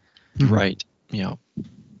 Right. Yeah.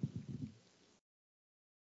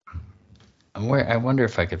 I wonder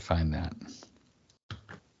if I could find that.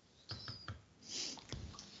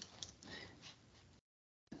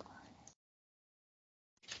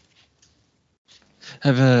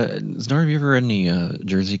 Have have you ever read any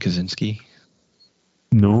Jerzy Kosinski?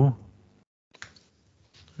 No,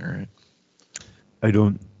 All right. I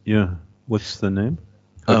don't. Yeah. What's the name?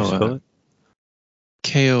 How do you spell it?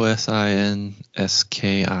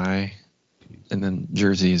 Kosinski, and then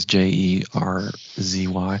Jerzy is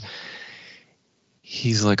Jerzy.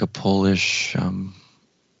 He's like a Polish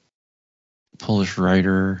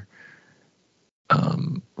writer.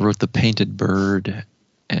 Wrote The Painted Bird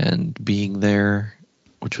and Being There,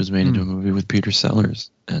 which was made into a movie with Peter Sellers,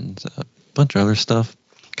 and a bunch of other stuff.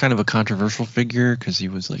 Kind of a controversial figure because he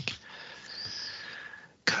was like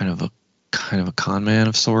kind of a con man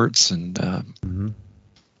of sorts, and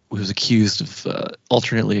was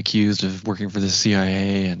alternately accused of working for the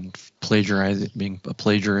CIA and being a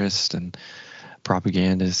plagiarist and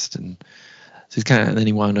propagandist, and so then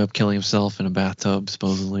he wound up killing himself in a bathtub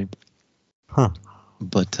supposedly. Huh.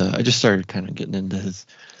 But I just started kind of getting into his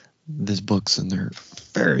books, and they're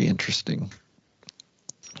very interesting.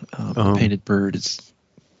 The Painted Bird is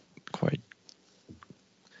quite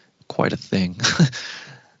a thing.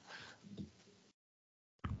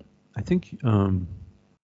 I think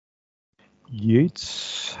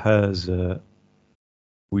Yeats has a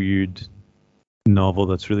weird novel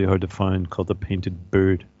that's really hard to find called The Painted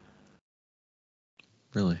Bird.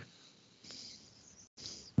 Really?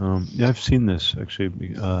 Yeah, I've seen this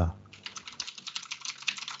actually,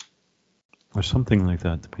 or something like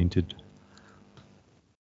that. The Painted.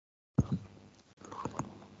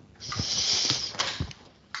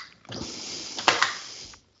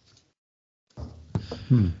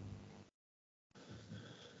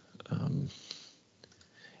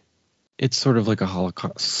 It's sort of like a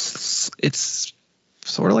Holocaust. It's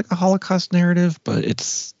sort of like a Holocaust narrative, but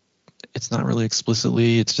it's not really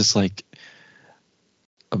explicitly. It's just like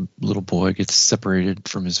a little boy gets separated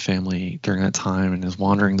from his family during that time and is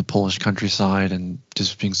wandering the Polish countryside and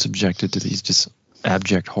just being subjected to these just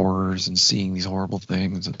abject horrors and seeing these horrible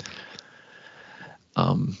things. And,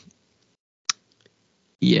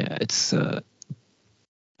 yeah, it's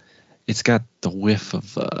got the whiff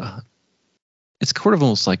of it's sort of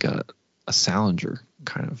almost like a Salinger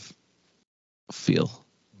kind of feel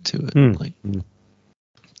to it, like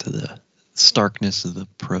to the starkness of the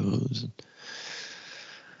prose.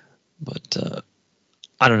 But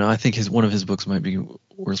I don't know. I think one of his books might be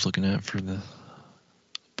worth looking at for the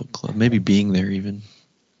book club. Maybe Being There even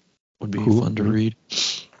would be fun to read.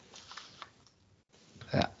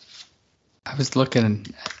 I was looking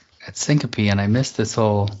at Syncope and I missed this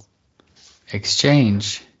whole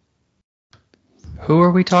exchange. Who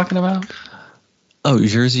are we talking about? Oh,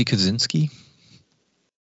 Jerzy Kosinski?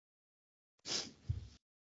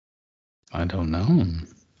 I don't know.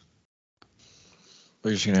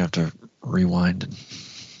 We're just going to have to rewind and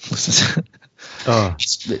listen.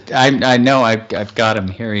 I know I've got him.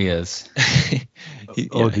 Here he is.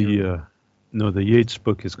 The Yeats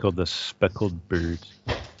book is called The Speckled Bird.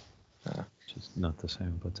 Which is not the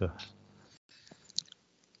same, but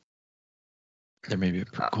there may be a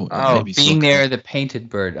quote. Being There, The Painted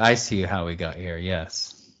Bird. I see how we got here.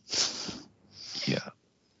 Yes. Yeah.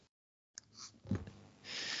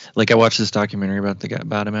 Like I watched this documentary about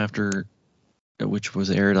him which was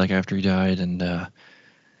aired like after he died, and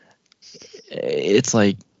it's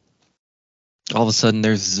like all of a sudden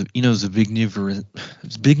there's Zbigniew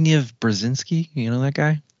Brzezinski. You know that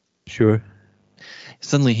guy? Sure.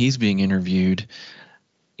 Suddenly he's being interviewed,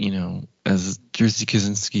 as Jerzy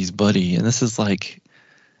Kosinski's buddy, and this is like,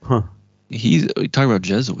 he's talking about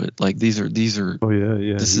Jesuit. Like these are. Oh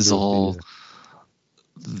yeah. This is all.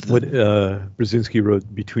 What Brzezinski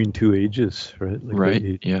wrote Between Two Ages, right? Like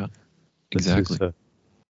right. Yeah. Exactly.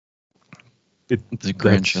 The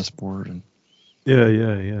grand chessboard and.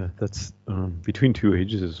 Yeah. That's Between Two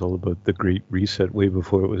Ages is all about the Great Reset, way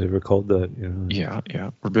before it was ever called that. Yeah.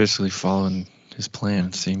 We're basically following his plan,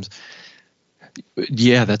 it seems.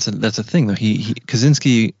 Yeah, that's a thing though. He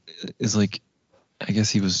Kosinski is like, I guess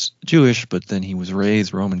he was Jewish, but then he was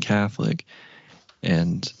raised Roman Catholic,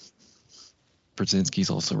 and Brzezinski's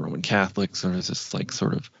also Roman Catholic, so there's this like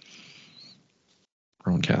sort of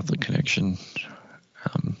Roman Catholic connection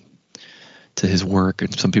to his work,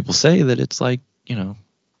 and some people say that it's like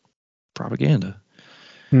propaganda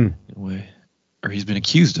in a way, or he's been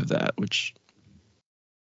accused of that, which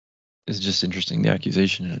is just interesting. The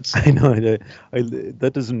accusation is. I know.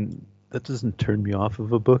 That doesn't turn me off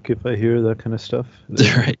of a book if I hear that kind of stuff.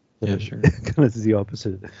 Right. Yeah, sure. Kind of the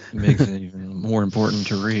opposite. It makes it even more important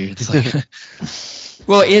to read. It's like.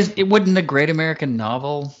 Well, wouldn't the Great American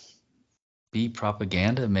Novel be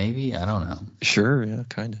propaganda? Maybe, I don't know. Sure. Yeah.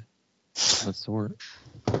 Kind of. That sort.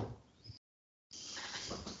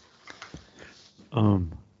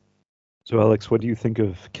 Um, so Alex, what do you think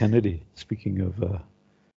of Kennedy? Speaking of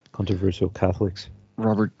controversial Catholics,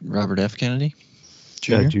 Robert F. Kennedy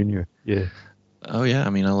yeah, Jr. Junior, yeah, Oh yeah, I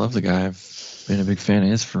mean I love the guy. I've been a big fan of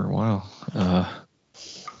his for a while. I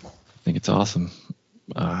think it's awesome.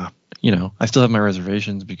 Uh, I still have my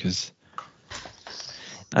reservations because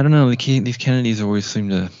I don't know. These Kennedys always seem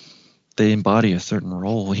to they embody a certain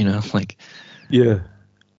role, like, yeah,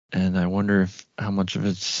 and I wonder if how much of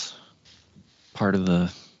it's part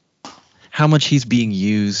of how much he's being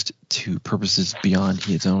used to purposes beyond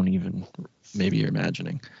his own even maybe you're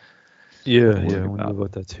imagining yeah, or yeah. I worried wonder about.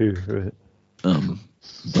 about that too, right?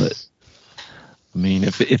 But I mean,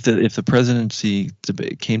 if the presidency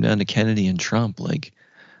debate came down to Kennedy and Trump, like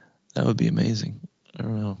that would be amazing. I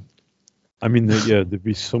don't know. I mean, yeah, there'd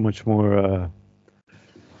be so much more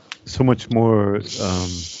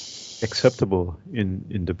acceptable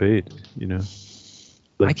in debate. I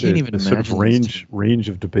Like can't the even the sort of imagine these two. range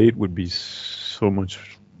of debate would be so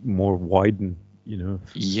much more widened. Yeah.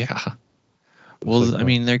 It's Well, like I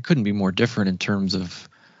mean, there couldn't be more different in terms of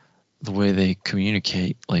the way they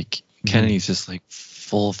communicate. Like mhm. Kennedy's just like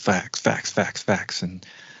full of facts, and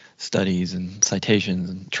studies and citations,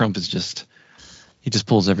 and Trump is he just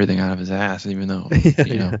pulls everything out of his ass, even though Yeah,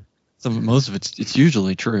 you know yeah, most of it's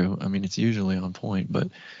usually true. I mean, it's usually on point, but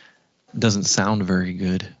it doesn't sound very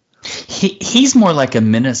good. He's more like a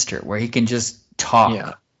minister where he can just Yeah,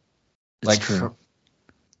 talk it's like true.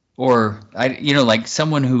 like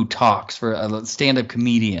someone who talks for a stand-up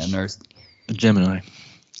comedian or Gemini,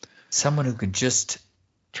 someone who could just.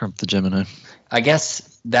 Trump the Gemini. I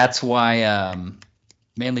guess that's why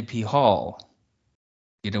Manly P. Hall,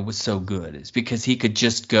 was so good. It's because he could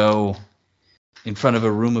just go in front of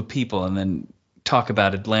a room of people and then talk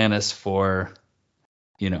about Atlantis for,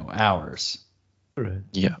 hours. right.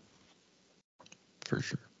 Yeah, for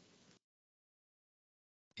sure.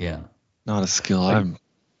 Yeah. Not a skill I I'm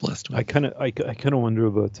blessed I with. kind of wonder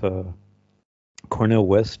about Cornel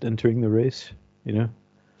West entering the race. Like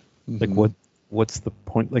Hmm. what's the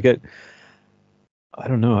point? Like I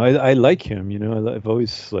don't know. I like him. I've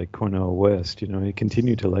always liked Cornel West. I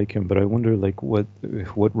continue to like him, but I wonder like what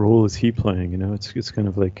role is he playing? It's kind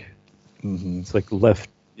of like Hmm. it's like left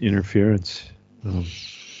interference um,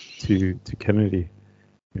 to Kennedy.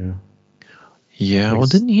 Yeah, Yeah, like well,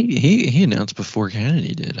 didn't he announced before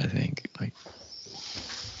Kennedy did? I think. Like,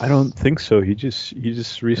 I don't think so. He just yeah.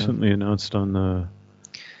 recently announced on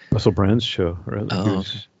Russell Brand's show, right? Like he Oh, okay.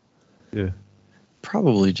 was, yeah.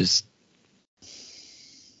 Probably just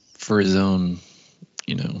for his own,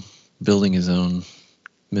 you know, building his own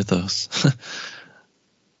mythos.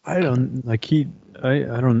 I don't like he.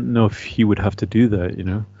 I don't know if he would have to do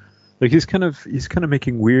that. Like he's kind of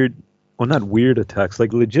making weird, well, not weird attacks,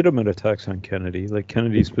 like legitimate attacks on Kennedy, like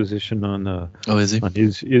Kennedy's position Oh, is he? on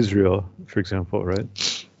Israel, for example,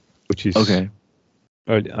 right? Which is, Okay.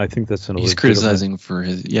 I think that's a He's legitimate. criticizing for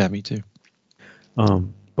his. Yeah, me too.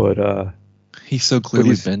 But He's so but clearly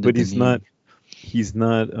he's bended but the he's not knee. he's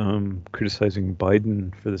not criticizing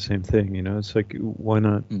Biden for the same thing. It's like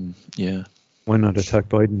Yeah. why not attack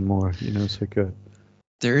Biden more? It's like a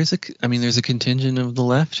I mean, there's a contingent of the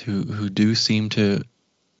left who do seem to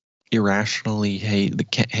irrationally hate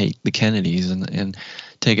the Kennedys and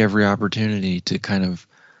take every opportunity to kind of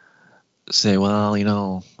say, well,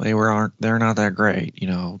 they're not that great.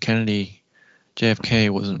 Kennedy,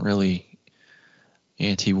 JFK wasn't really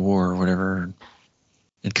anti-war or whatever,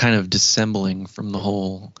 and kind of dissembling from the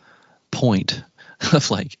whole point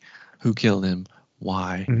of like who killed him,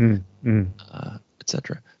 why, mhm, mhm.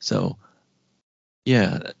 etc. So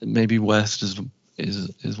yeah, maybe West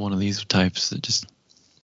is one of these types that just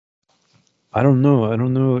I don't know. I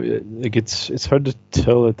don't know. Like it's hard to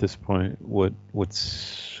tell at this point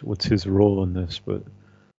what's his role in this, but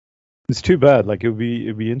it's too bad. Like it'd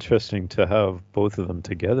be interesting to have both of them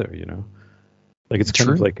together. Like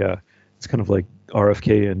true. it's kind of like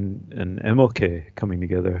RFK and MLK coming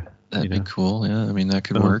together. That'd be cool. Yeah, I mean that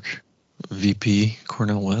could Um, work. VP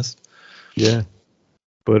Cornel West. yeah,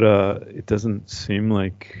 but it doesn't seem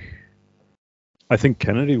like. I think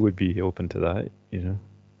Kennedy would be open to that.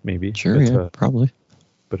 Maybe, Sure, yeah, probably.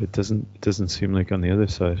 but it doesn't seem like on the other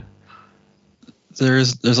side.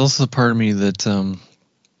 There's also a part of me that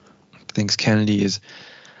thinks Kennedy is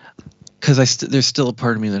because there's still a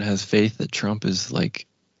part of me that has faith that Trump is like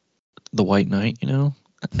the white knight, that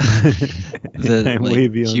I'm like way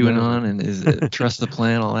beyond that, man. QAnon and is trust the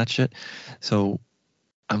plan, all that shit. So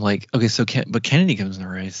I'm like, okay, but Kennedy comes in the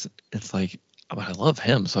race. It's like, but I love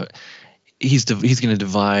him, so he's going to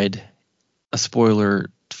divide a spoiler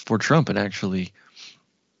for Trump and actually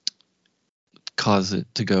cause it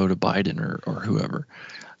to go to Biden or whoever.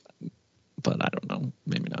 But I don't know.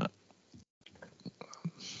 Maybe not.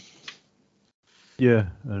 Yeah,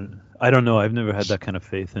 I don't know. I've never had that kind of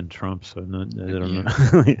faith in Trump, so I don't Yeah,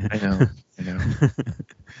 know.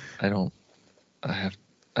 I know.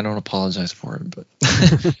 I don't apologize for it, but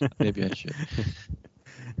maybe I should.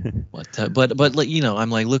 But like, I'm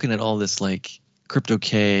like looking at all this like crypto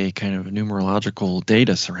K kind of numerological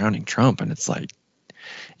data surrounding Trump, and it's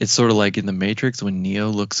sort of like in the Matrix when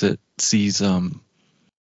Neo sees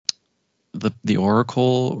the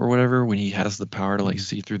Oracle or whatever, when he has the power to like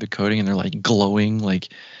see through the coding, and they're like glowing, like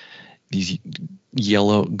these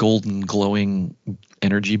yellow, golden, glowing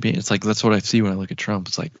energy beams. It's like that's what I see when I look at Trump.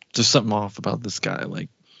 It's like there's something off about this guy, like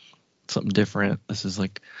something different. This is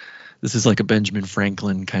like a Benjamin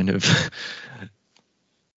Franklin kind of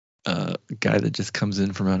guy that just comes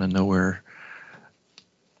in from out of nowhere.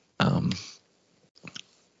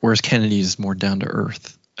 Whereas Kennedy is more down to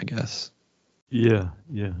earth, I guess. Yeah.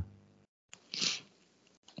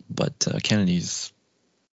 But Kennedy's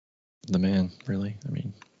the man, really.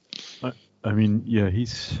 I mean, yeah,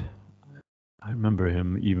 I remember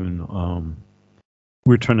him even. We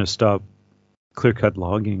were trying to stop clear-cut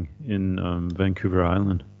logging in Vancouver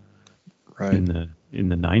Island, right, in the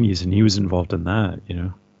 90s, and he was involved in that,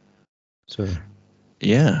 So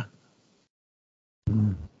yeah,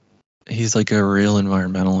 mm. He's like a real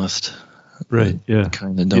environmentalist, right? Yeah,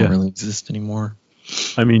 kind of don't really exist anymore.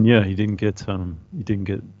 I mean, yeah, he didn't get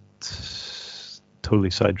totally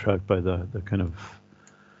sidetracked by the kind of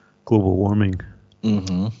global warming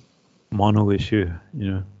mono issue,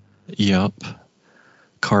 Yep.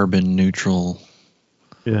 Carbon neutral.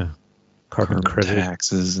 Yeah. Carbon credit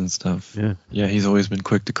taxes and stuff. Yeah. Yeah, he's always been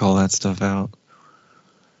quick to call that stuff out.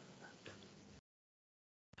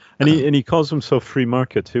 And he calls himself free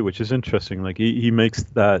market too, which is interesting. Like he makes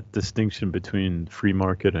that distinction between free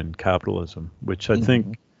market and capitalism, which I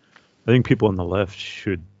think people on the left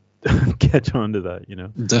should catch on to that,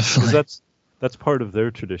 Definitely. Because that's part of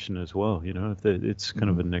their tradition as well, It's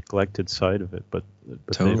kind of a neglected side of it, but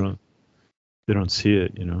totally. they don't see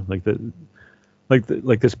it, like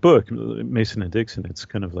this book, Mason and Dixon. It's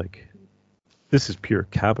kind of like, this is pure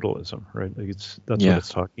capitalism, right? Like that's what it's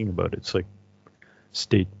talking about. It's like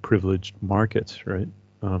state privileged markets, right?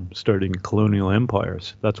 Starting colonial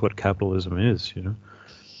empires. That's what capitalism is,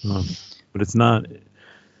 but it's not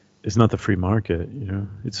the free market,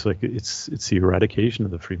 It's like it's the eradication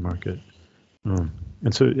of the free market.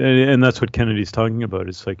 And so that's what Kennedy's talking about.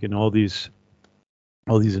 It's like in all these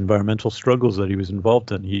environmental struggles that he was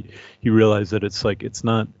involved in, he realized that it's like it's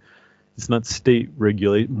not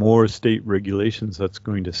more state regulations that's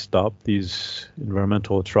going to stop these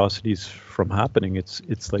environmental atrocities from happening.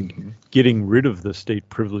 It's like getting rid of the state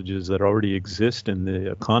privileges that already exist in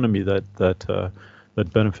the economy that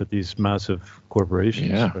benefit these massive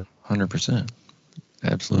corporations. Yeah, right? 100%.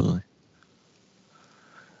 Absolutely.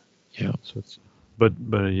 Yeah. So but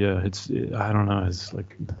yeah, I don't know. It's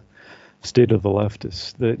like state of the left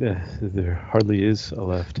is there hardly is a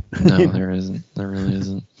left. No, there isn't. There really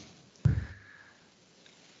isn't.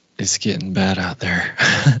 It's getting bad out there.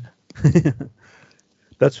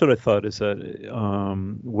 That's what I thought, is that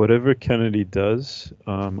whatever Kennedy does,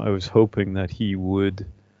 I was hoping that he would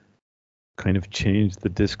kind of change the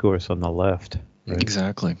discourse on the left. Right?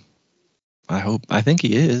 Exactly. I think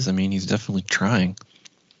he is. I mean, he's definitely trying.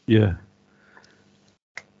 Yeah.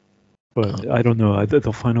 But I don't know.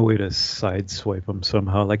 They'll find a way to sideswipe him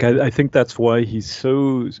somehow. Like I think that's why he's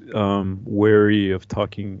so wary of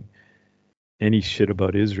talking any shit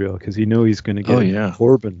about Israel, because he's going to get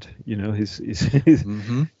Corbyned.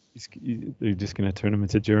 They're just going to turn him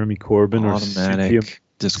into Jeremy Corbyn automatic or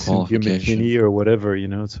disqualification McKinney or whatever.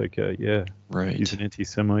 It's like right. He's an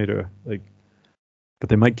anti-Semite or like. But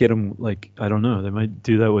they might get him, like, I don't know. They might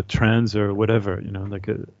do that with trans or whatever. Like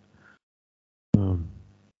a.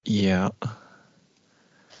 Yeah.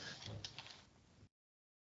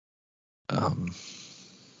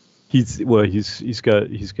 He's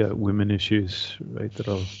got women issues, right, that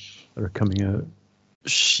are coming out.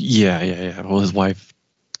 Yeah. Well, his wife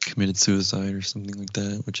committed suicide or something like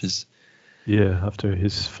that, which is after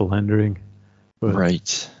his philandering. But...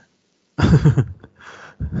 Right.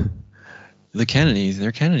 The Kennedys,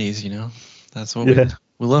 they're Kennedys, That's what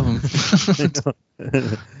we love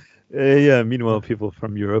them. Yeah. Meanwhile, people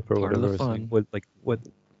from Europe or Part whatever, of the fun. what?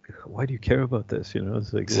 Why do you care about this?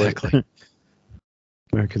 It's like exactly.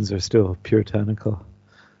 Americans are still puritanical.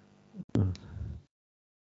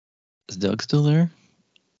 Is Doug still there?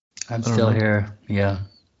 I'm still here. Yeah.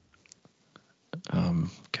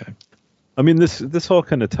 Okay. I mean, this all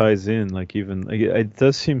kind of ties in. Like even like, it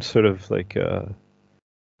does seem sort of like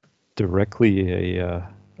directly a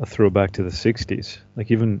throwback to the '60s. Like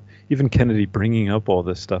even Kennedy bringing up all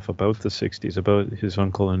this stuff about the '60s, about his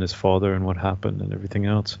uncle and his father and what happened and everything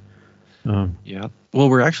else. Yeah. Well,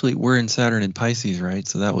 we're in Saturn in Pisces, right?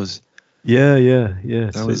 So that was Yeah.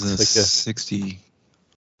 that So was it's a like 60.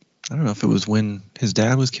 I don't know if it was when his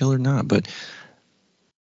dad was killed or not, but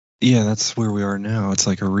yeah, that's where we are now. It's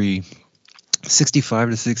like a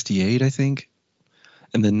 65 to 68, I think,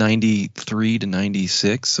 and then 93 to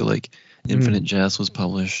 96. So like Infinite Jest was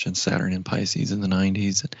published and Saturn in Pisces in the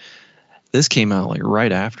 90s. This came out like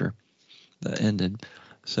right after that ended.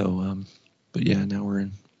 So, but yeah, now we're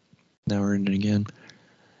in it again.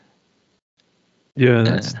 yeah,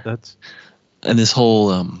 Uh, that's and this whole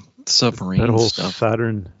that submarine whole stuff.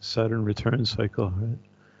 Saturn return cycle, right?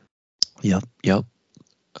 Yep.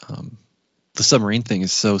 The submarine thing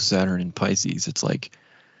is so Saturn in Pisces. It's like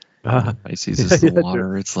Pisces is the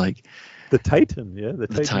water. It's like the Titan, yeah, the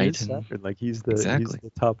Titan is Titan. Saturn. Like he's Exactly.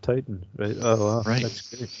 the top Titan, right? Oh wow, Right.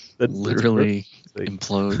 that's great. Literally perfect.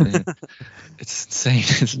 implode. Yeah. It's insane,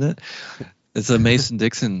 isn't it? It's a Mason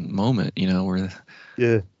Dixon moment, where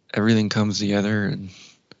Yeah. everything comes together and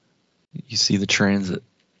you see the transit.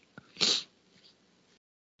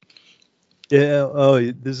 Yeah. Oh,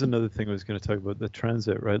 this is another thing I was going to talk about, the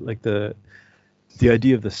transit, right? Like the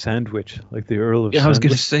idea of the sandwich, like the Earl of Yeah, I was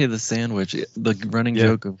going to Sandwich. say the sandwich, the running Yeah.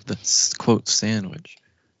 joke of the quote sandwich.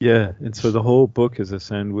 Yeah, and so the whole book is a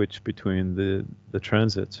sandwich between the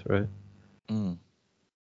transits, right? Mm.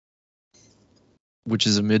 Which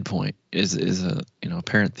is a midpoint, is a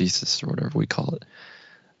apparent thesis or whatever we call it.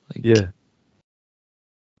 Like, Yeah.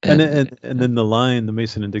 And and then the line, the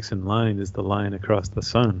Mason and Dixon line, is the line across the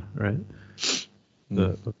sun, right?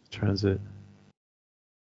 The transit.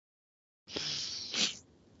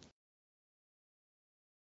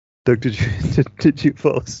 Doug, did you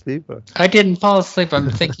fall asleep? Or? I didn't fall asleep.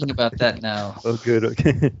 I'm thinking about that now. Oh, good.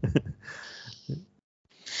 Okay.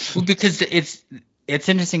 Well, because it's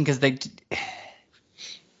interesting because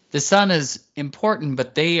the sun is important,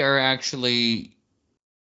 but they're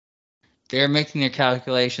making their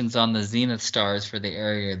calculations on the zenith stars for the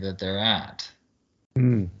area that they're at.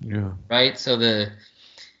 Yeah. Right.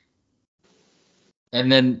 And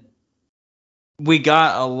then we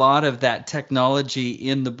got a lot of that technology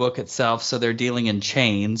in the book itself. So they're dealing in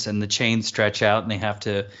chains, and the chains stretch out, and they have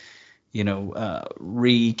to,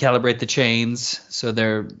 recalibrate the chains so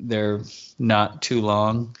they're not too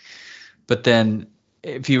long. But then,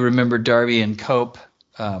 if you remember Darby and Cope,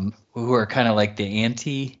 who are kind of like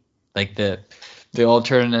the like the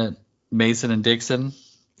alternate Mason and Dixon.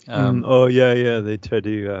 Oh yeah. They try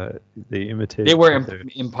to they imitate. They were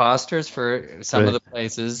imposters for some of Right. the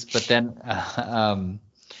places, but then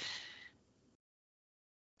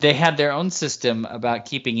they had their own system about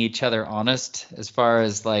keeping each other honest as far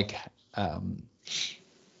as like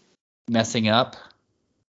messing up.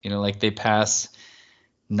 Like they pass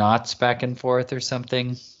knots back and forth or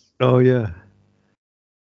something. Oh yeah.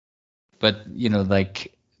 But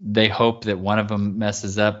like they hope that one of them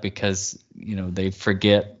messes up because they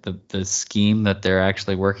forget the scheme that they're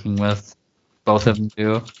actually working with. Both of them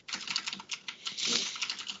do.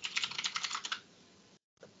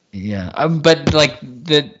 Yeah, but like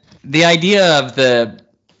the idea of the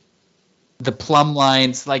plumb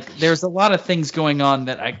lines, like there's a lot of things going on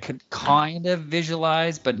that I could kind of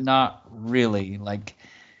visualize, but not really. Like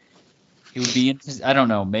it would be interesting. I don't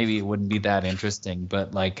know, maybe it wouldn't be that interesting,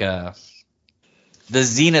 but like the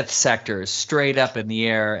zenith sector is straight up in the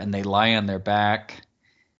air and they lie on their back.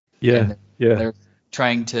 Yeah. And Yeah. they're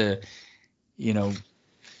trying to,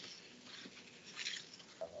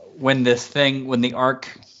 when the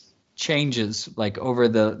arc changes like over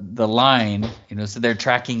the line, so they're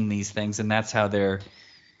tracking these things, and that's how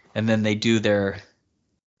and then they do their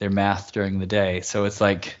math during the day. So it's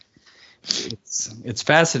like it's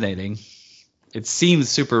fascinating. It seems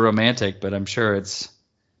super romantic, but I'm sure it's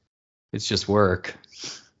just work.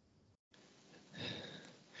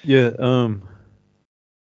 Yeah.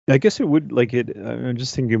 I guess it would like it. I'm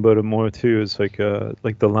just thinking about it more too. It's like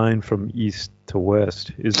the line from east to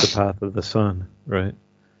west is the path of the sun, right?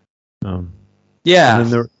 Yeah.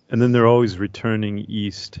 And then they're always returning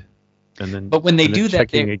east, and then but when they do that,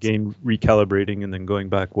 checking again, recalibrating, and then going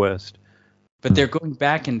back west. But they're going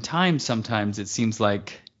back in time sometimes. It seems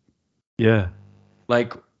like. Yeah.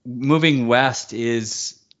 Like moving west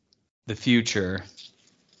is the future.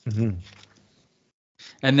 Mm-hmm.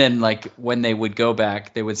 And then like when they would go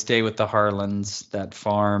back, they would stay with the Harlans, that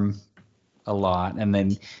farm, a lot. And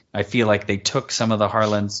then I feel like they took some of the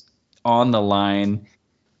Harlans on the line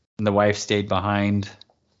and the wife stayed behind.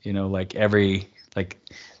 Like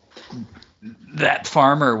that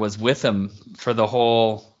farmer was with him for the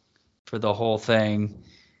whole thing.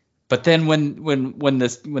 But then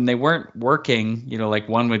when they weren't working, like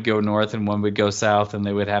one would go north and one would go south, and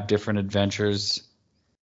they would have different adventures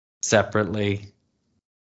separately,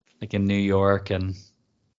 like in New York and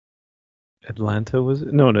Atlanta, was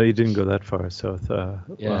it? No, he didn't go that far south.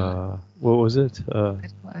 What was it? I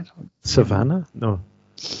don't Savannah? No.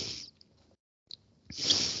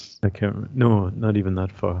 I can't remember. No, not even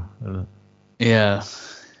that far. I don't know. Yeah.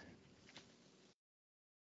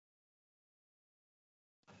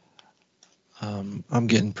 I'm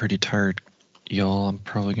getting pretty tired, y'all. I'm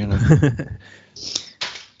probably gonna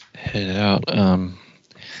head out.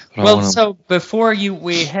 So before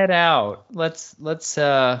we head out, let's.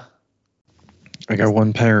 I got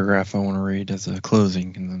one paragraph I want to read as a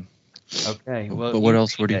closing, and then. Okay. Well, but what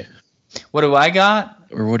else? What do I got?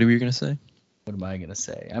 Or what are you gonna say? What am I gonna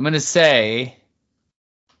say? I'm gonna say.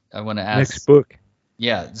 I want to ask. Next book.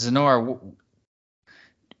 Yeah, Zenor.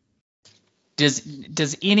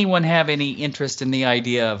 Does anyone have any interest in the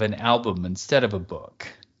idea of an album instead of a book?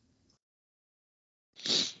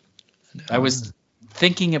 I was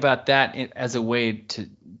thinking about that as a way to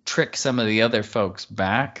trick some of the other folks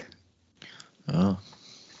back. Oh.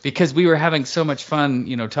 Because we were having so much fun,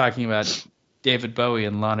 talking about David Bowie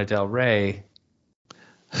and Lana Del Rey.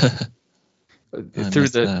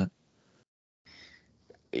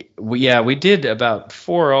 We did about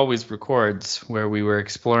 4 Always Records where we were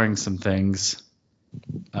exploring some things,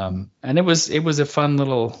 and it was a fun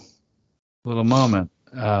little moment.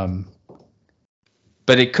 But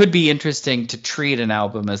it could be interesting to treat an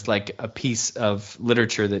album as like a piece of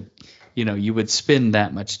literature that you would spend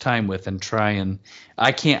that much time with and try and.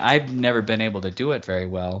 I've never been able to do it very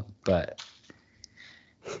well, but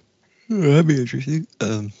that'd be interesting.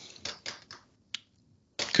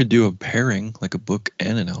 Could do a pairing, like a book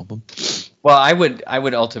and an album. Well, I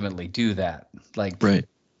would ultimately do that. Like, right.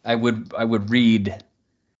 I would read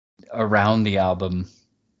around the album,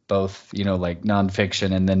 both like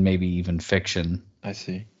nonfiction and then maybe even fiction. I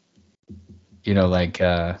see. Like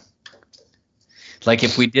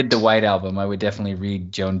if we did the White Album, I would definitely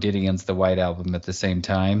read Joan Didion's The White Album at the same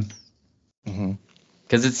time. Mm-hmm.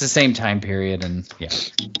 Because it's the same time period, and yeah.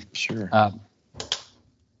 Sure.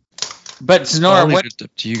 But Sonora, what? It's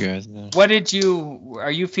up to you guys. Now.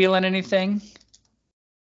 Are you feeling anything?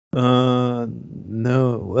 No.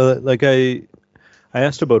 Well, like I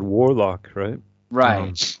asked about Warlock, right?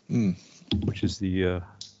 Right. Which is the.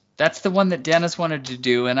 That's the one that Dennis wanted to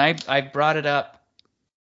do, and I brought it up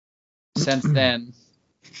since then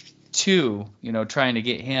too. Trying to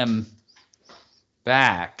get him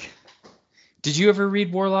back. Did you ever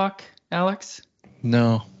read Warlock, Alex?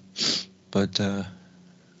 No, but I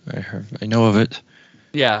know of it.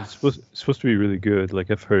 Yeah. It's supposed to be really good.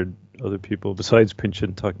 Like I've heard other people besides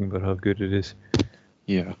Pynchon talking about how good it is.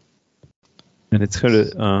 Yeah. And it's kind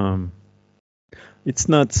of it's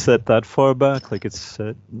not set that far back. Like it's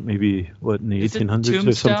set maybe in the 1800s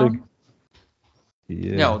or something.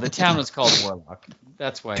 Yeah. No, the town was called Warlock.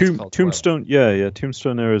 That's why it's called Tombstone. Warlock. Yeah,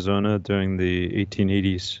 Tombstone, Arizona, during the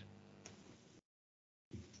 1880s.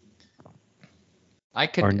 I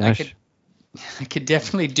could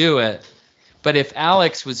definitely do it, but if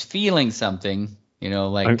Alex was feeling something, I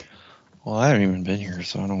haven't even been here,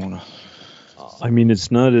 so I don't want to. I mean,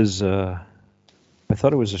 it's not as. I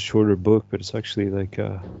thought it was a shorter book, but it's actually like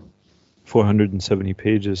 470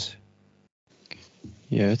 pages.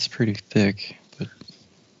 Yeah, it's pretty thick, but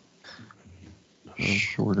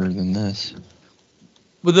shorter than this.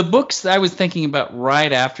 Well, the books I was thinking about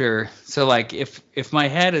right after, so like if my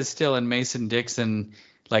head is still in Mason Dixon,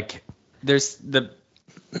 like there's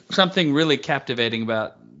something really captivating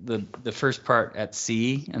about the first part at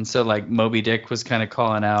sea, and so like Moby Dick was kind of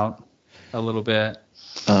calling out a little bit.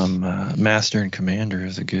 Master and Commander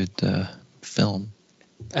is a good film.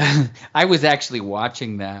 I was actually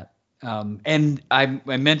watching that, and I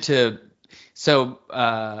meant to. So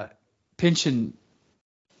Pynchon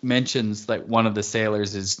mentions like one of the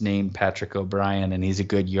sailors is named Patrick O'Brien, and he's a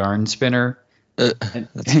good yarn spinner.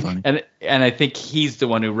 That's funny. And I think he's the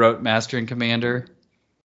one who wrote Master and Commander.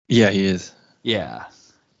 Yeah, he is. Yeah.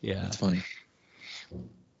 That's funny.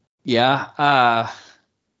 Yeah.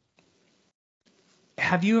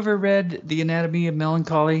 Have you ever read The Anatomy of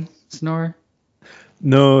Melancholy, Snore?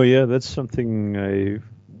 No, yeah, that's something I've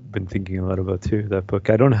been thinking a lot about too. That book.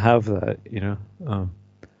 I don't have that,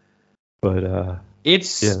 but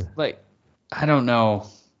it's like I don't know.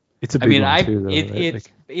 It's a big one too, though,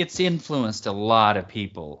 it's influenced a lot of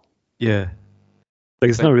people. Yeah, like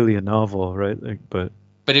it's not really a novel, right? Like, but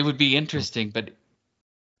But it would be interesting. But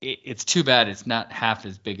it's too bad it's not half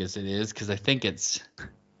as big as it is, because I think it's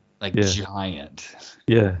like giant.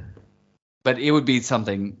 Yeah. But it would be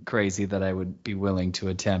something crazy that I would be willing to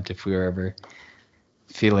attempt if we were ever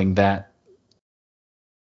feeling that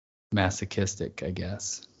masochistic, I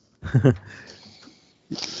guess. Yeah,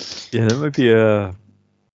 that might be a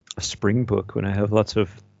spring book when I have lots of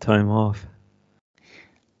time off.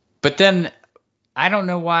 But then I don't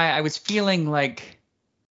know why I was feeling like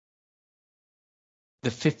the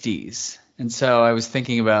 50s. And so I was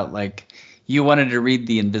thinking about, like, you wanted to read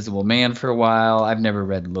The Invisible Man for a while. I've never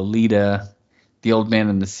read Lolita. The Old Man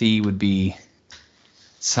and the Sea would be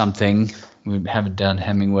something. We haven't done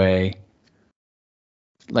Hemingway.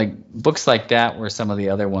 Like, books like that were some of the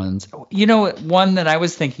other ones. You know, one that I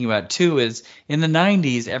was thinking about too is in the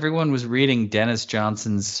 90s, everyone was reading Dennis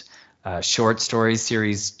Johnson's short story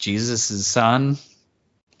series, Jesus' Son.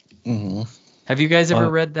 Mm-hmm. Have you guys ever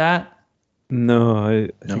read that? No, I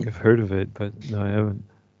think I've heard of it, but no, I haven't.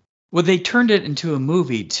 Well, they turned it into a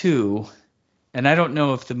movie too, and I don't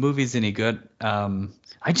know if the movie's any good.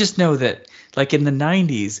 I just know that, like, in the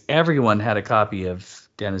 90s, everyone had a copy of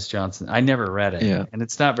Dennis Johnson. I never read it, and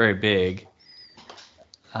it's not very big.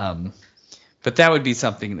 But that would be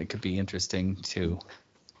something that could be interesting too.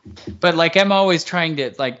 But, like, I'm always trying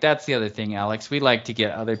to, like, that's the other thing, Alex. We like to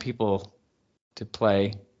get other people to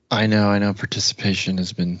play. I know. Participation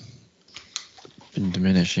has been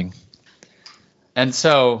diminishing. And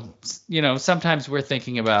so, you know, sometimes we're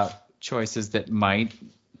thinking about choices that might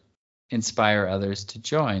inspire others to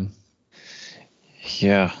join.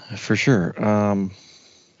 Yeah, for sure.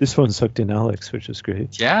 This one sucked in Alex, which is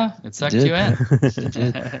great. Yeah, it sucked you in. It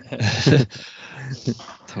did.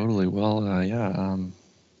 Totally. Well,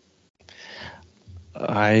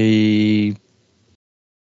 I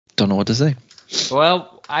don't know what to say.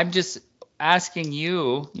 Well, I'm just asking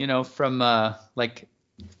you, you know, from like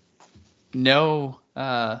no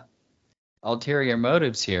ulterior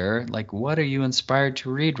motives here. Like, what are you inspired to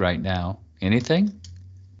read right now? Anything?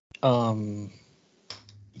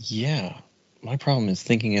 Yeah. My problem is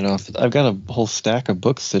thinking it off. I've got a whole stack of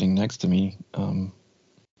books sitting next to me. Let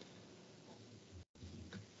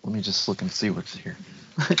me just look and see what's here.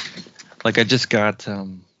 Like, I just got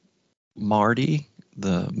Marty,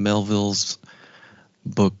 the Melville's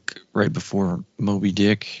book right before Moby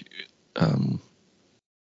Dick,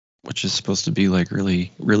 which is supposed to be, like,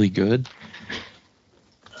 really, really good.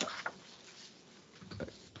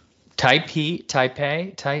 Taipei?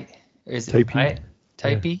 Is it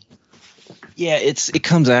Taipei? Yeah, it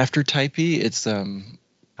comes after Taipei. It's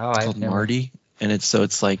called never... Marty, and it's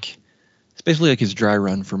basically like his dry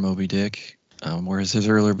run for Moby Dick. Whereas his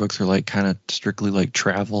earlier books are like kind of strictly like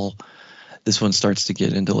travel. This one starts to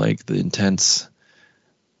get into like the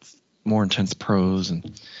more intense prose,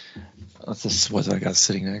 and that's just what I got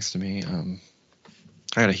sitting next to me.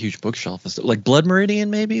 I got a huge bookshelf of stuff, like Blood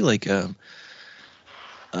Meridian, maybe like. Have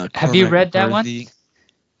you read that one?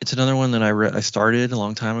 It's another one that I started a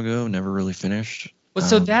long time ago, never really finished. Well,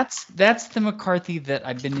 so that's the McCarthy that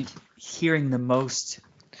I've been hearing the most.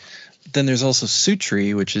 Then there's also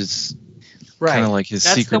Sutri, which is kind of like his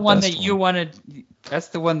that's secret. The one that you wanted. That's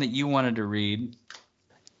the one that you wanted to read.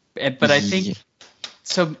 But I think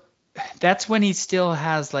so. That's when he still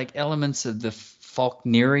has like elements of the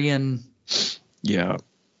Faulknerian. Yeah.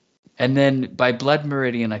 And then by Blood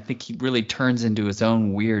Meridian, I think he really turns into his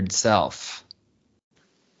own weird self.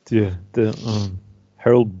 Yeah, the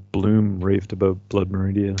Harold Bloom raved about Blood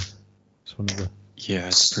Meridian. It's one of the... Yeah,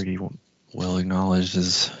 it's pretty well acknowledged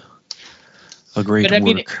as a great work.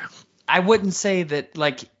 Mean, I wouldn't say that,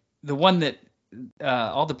 like, the one that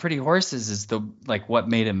All the Pretty Horses is the like what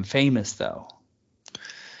made him famous, though.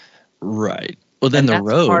 Right. Well, then The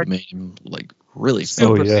Road made him like really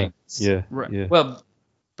super famous. Yeah. Right. Yeah. Well,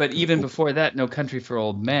 but even before that, No Country for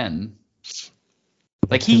Old Men.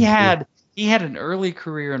 Like he had an early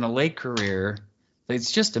career and a late career.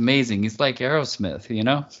 It's just amazing. He's like Aerosmith, you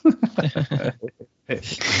know?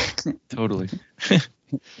 Totally.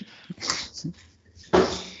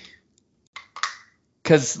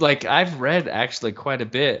 Because, like, I've read actually quite a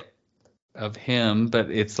bit of him, but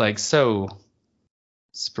it's like so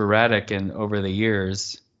sporadic and over the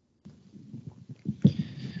years.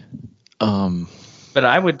 But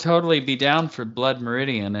I would totally be down for Blood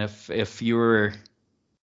Meridian if you were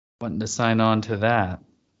wanting to sign on to that.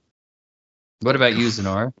 What about you,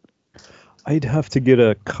 Zenor? I'd have to get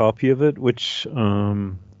a copy of it, which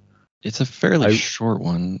it's a fairly short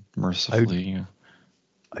one, mercifully.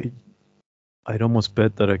 I'd almost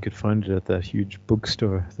bet that I could find it at that huge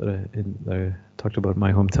bookstore that I talked about in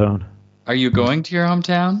my hometown. Are you going to your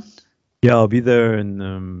hometown? Yeah, I'll be there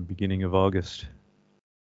in beginning of August.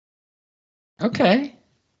 Okay.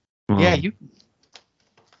 Yeah, you.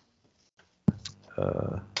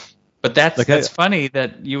 But that's funny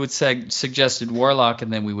that you would suggested Warlock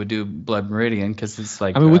and then we would do Blood Meridian because it's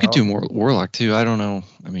like. I mean, we could do more Warlock too. I don't know.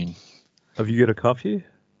 I mean, have you got a copy?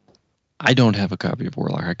 I don't have a copy of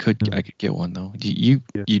Warlock. I could get one though. You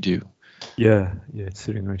do. Yeah, it's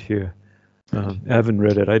sitting right here. I haven't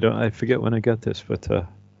read it. I forget when I got this, but.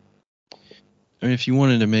 I mean, if you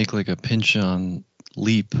wanted to make like a pinch on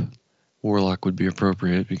Leap, Warlock would be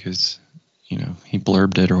appropriate because, he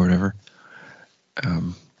blurbed it or whatever. But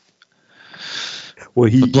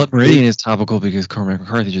Blood Meridian is topical because Cormac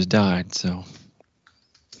McCarthy just died, so.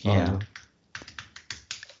 Yeah.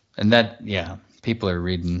 And that, people are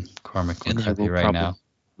reading Cormac McCarthy right now.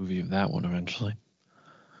 Movie of that one eventually.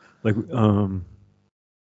 Like,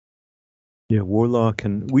 Warlock,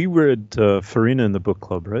 and we read Farina in the book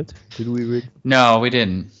club, right? Did we read? No, we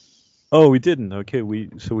didn't. Oh, we didn't. Okay, we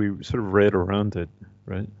sort of read around it,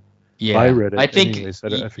 right? Yeah, I read it. I think. Anyways,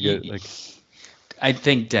 I forget. I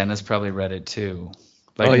think Dennis probably read it too.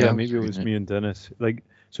 Maybe it was me and Dennis.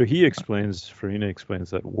 So he explains. Farina explains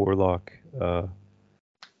that Warlock,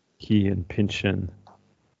 he and Pynchon,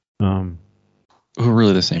 who are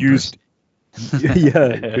really the same person. Yeah,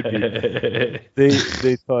 it could be.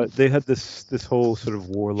 They thought they had this whole sort of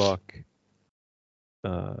Warlock,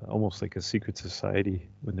 almost like a secret society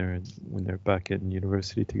when they're back in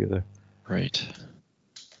university together. Right.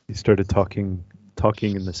 They started talking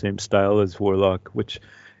in the same style as Warlock, which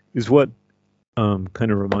is what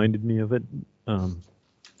kind of reminded me of it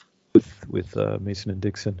with Mason and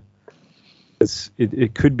Dixon.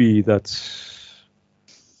 It could be that's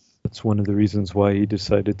one of the reasons why he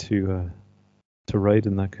decided to write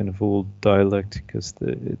in that kind of old dialect, because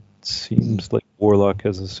it seems like Warlock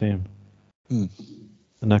has the same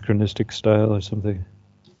anachronistic style or something.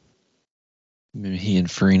 Maybe he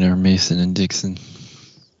and Farina are Mason and Dixon.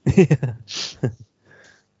 Yeah.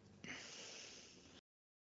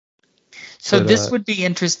 So this would be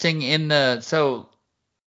interesting in the so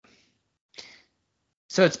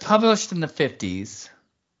it's published in the 50s,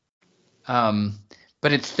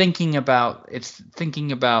 but it's thinking about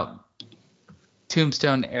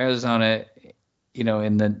Tombstone, Arizona,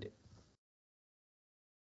 in the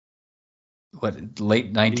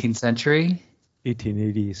late 19th century,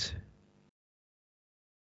 1880s.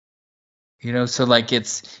 So like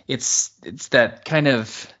it's that kind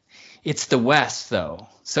of, it's the West though.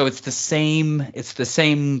 So it's the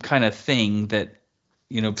same kind of thing that,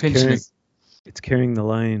 Pynchon is. It's carrying the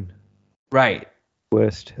line. Right.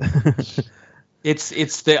 West.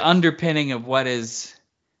 It's the underpinning of what's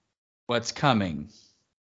coming.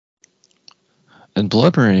 And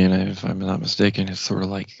Blood Meridian, if I'm not mistaken, is sort of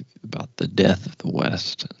like about the death of the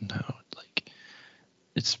West and how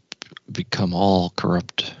it's become all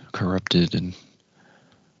corrupted and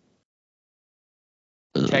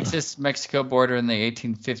Texas-Mexico border in the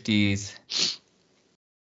 1850s.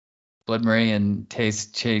 Blood Meridian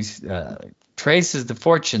traces the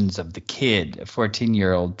fortunes of the kid, a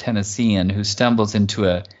 14-year-old Tennessean who stumbles into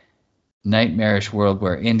a nightmarish world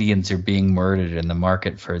where Indians are being murdered and the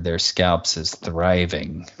market for their scalps is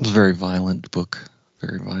thriving. It's a very violent book.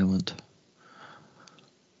 Very violent.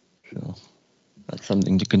 So that's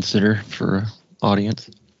something to consider for audience.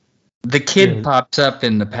 The kid pops up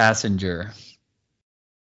in The Passenger.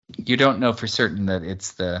 You don't know for certain that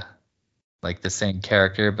it's the same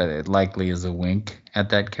character, but it likely is a wink at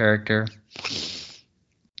that character.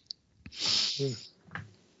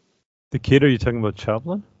 The kid, are you talking about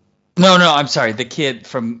Chaplin? No, I'm sorry. The kid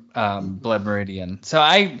from Blood Meridian. So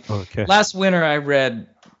last winter I read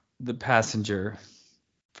The Passenger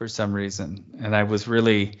for some reason, and I was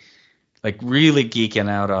really geeking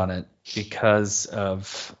out on it because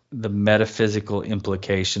of the metaphysical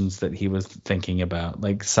implications that he was thinking about,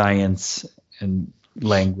 like science and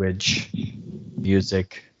language,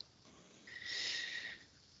 music.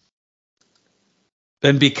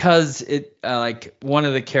 And because it one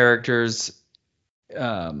of the characters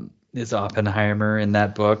is Oppenheimer in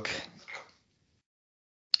that book,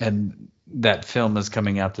 and that film is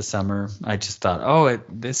coming out this summer, I just thought,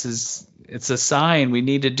 it's a sign we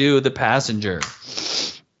need to do The Passenger.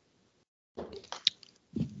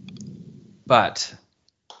 But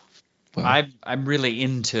I'm really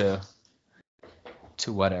into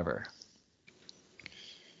whatever.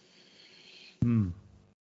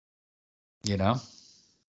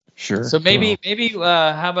 Sure. So maybe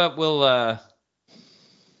how about we'll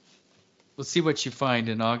see what you find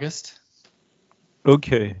in August.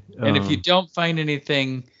 Okay. And if you don't find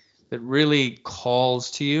anything that really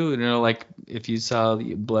calls to you, if you saw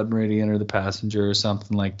the Blood Meridian or The Passenger or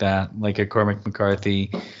something like that, like a Cormac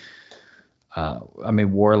McCarthy. I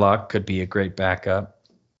mean, Warlock could be a great backup.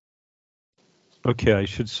 Okay, I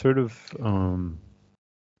should sort of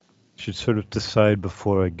decide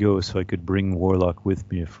before I go, so I could bring Warlock with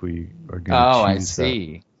me if we are going to Oh, I choose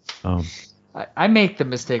see. that. I make the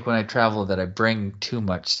mistake when I travel that I bring too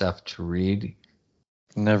much stuff to read.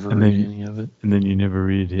 Never And read then- any of it. And then you never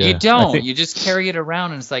read. Yeah. You I don't. think- You just carry it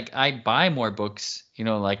around, and it's like I buy more books,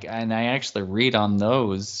 like, and I actually read on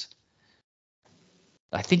those.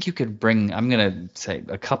 I think you could bring. I'm gonna say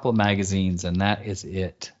a couple magazines, and that is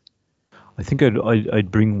it. I think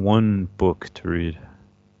I'd bring one book to read,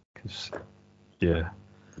 because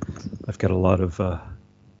I've got a lot of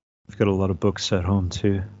books at home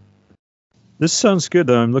too. This sounds good.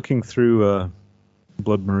 I'm looking through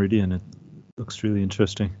Blood Meridian. It looks really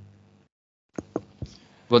interesting.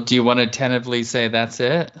 Well, do you want to tentatively say that's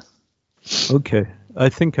it? Okay, I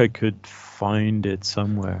think I could find it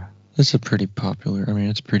somewhere. It's a pretty popular. I mean,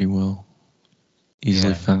 it's pretty well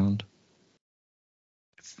easily Yeah. found.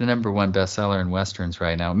 It's the #1 bestseller in Westerns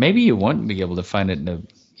right now. Maybe you wouldn't be able to find it in a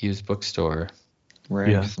used bookstore.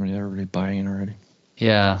 Right? Yeah. 'Cause, I mean, everybody buying it already.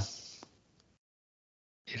 Yeah.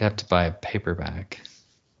 You'd have to buy a paperback.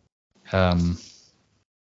 Well,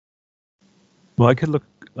 I could look.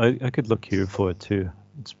 I could look here for it too.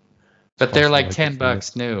 But they're possible like I could $10 find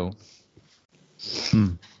bucks new.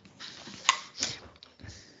 Hmm.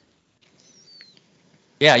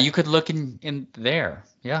 Yeah, you could look in there.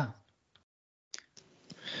 Yeah.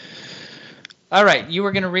 All right, you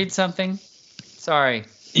were going to read something? Sorry.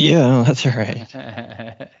 Yeah, no, that's all right.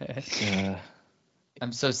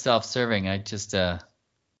 I'm so self-serving. I just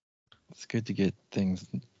It's good to get things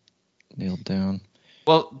nailed down.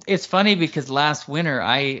 Well, it's funny because last winter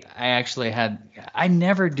I actually I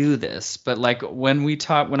never do this, but like when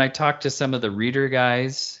I talk to some of the reader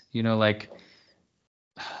guys, I've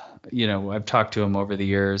talked to them over the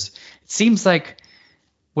years. It seems like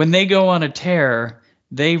when they go on a tear,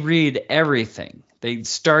 they read everything. They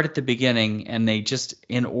start at the beginning and they just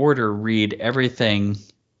in order read everything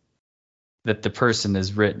that the person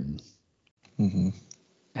has written. Hmm.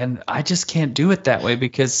 And I just can't do it that way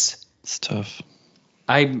because It's tough.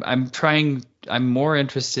 I'm more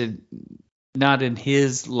interested not in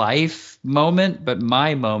his life moment, but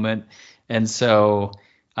my moment. And so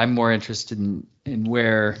I'm more interested in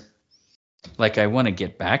where, like, I want to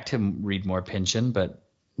get back to read more Pynchon, but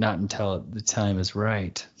not until the time is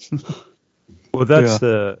right. Well, that's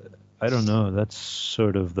I don't know. That's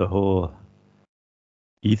sort of the whole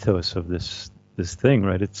ethos of this thing,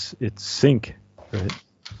 right? It's sync, right?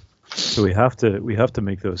 So we have to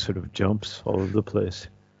make those sort of jumps all over the place.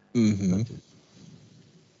 Mm-hmm.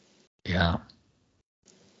 Yeah.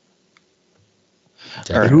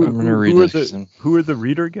 All right, I'm gonna read this. Who are the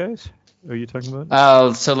reader guys? Are you talking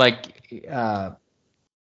about? So like, there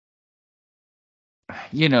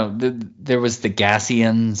was the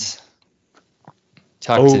Gassians.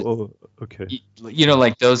 Okay.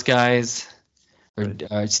 Like those guys, or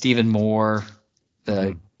Right. Stephen Moore,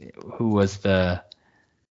 who was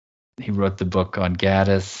he wrote the book on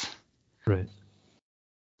Gaddis. Right.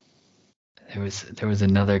 There was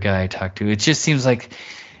another guy I talked to. It just seems like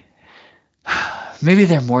maybe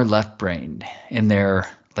they're more left-brained in their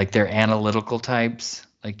analytical types.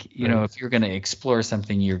 Like, Right. if you're going to explore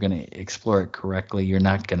something, you're going to explore it correctly. You're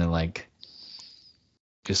not going to like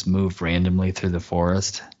just move randomly through the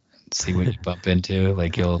forest and see what you bump into.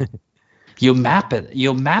 Like you'll map it.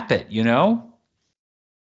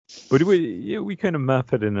 But we kind of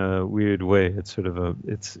map it in a weird way. It's sort of a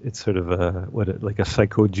like a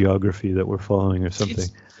psychogeography that we're following or something.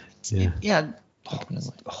 Yeah.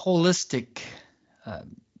 Definitely. Holistic,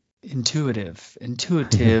 intuitive.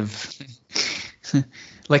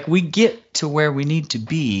 Like we get to where we need to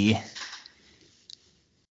be,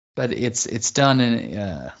 but it's done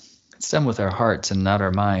with our hearts and not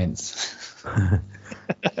our minds.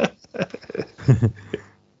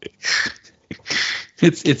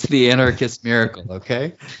 It's the anarchist miracle,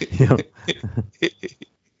 okay? Yeah.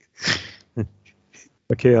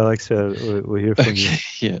 Okay, Alexa, we'll hear from you.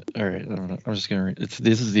 Yeah. All right. I'm just gonna read.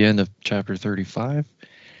 This is the end of chapter 35.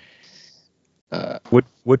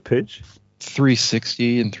 What page?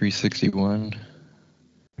 360 and 361.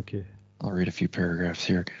 Okay. I'll read a few paragraphs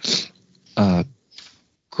here.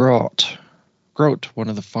 Grote, one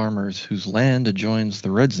of the farmers whose land adjoins the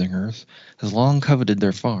Redzingers, has long coveted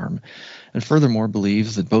their farm, and furthermore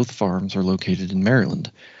believes that both farms are located in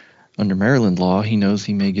Maryland. Under Maryland law, he knows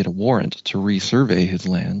he may get a warrant to resurvey his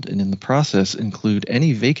land, and in the process include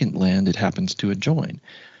any vacant land it happens to adjoin.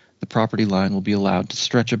 The property line will be allowed to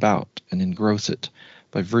stretch about and engross it.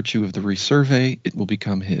 By virtue of the resurvey, it will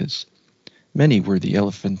become his. Many were the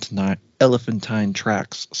elephantine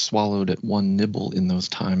tracks swallowed at one nibble in those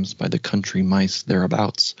times by the country mice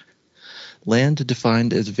thereabouts. Land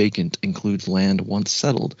defined as vacant includes land once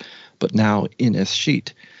settled, but now in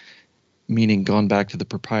escheat, meaning gone back to the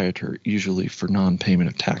proprietor, usually for non-payment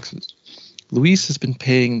of taxes. Louise has been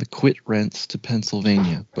paying the quit rents to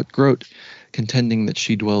Pennsylvania, but Grote, contending that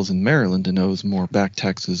she dwells in Maryland and owes more back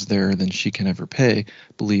taxes there than she can ever pay,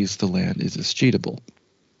 believes the land is escheatable.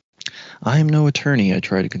 I am no attorney, I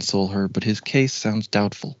try to console her, but his case sounds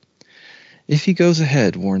doubtful. If he goes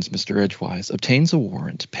ahead, warns Mr. Edgewise, obtains a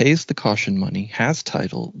warrant, pays the caution money, has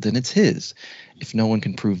title, then it's his, if no one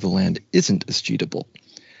can prove the land isn't escheatable.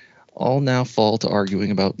 All now fall to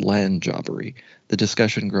arguing about land jobbery, the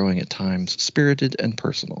discussion growing at times spirited and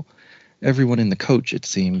personal. Everyone in the coach, it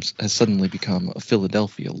seems, has suddenly become a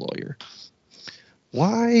Philadelphia lawyer.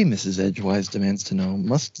 Why, Mrs. Edgewise demands to know,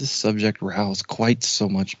 must this subject rouse quite so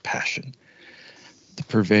much passion? The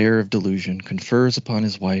purveyor of delusion confers upon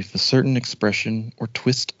his wife a certain expression or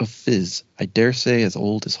twist of fizz, I dare say as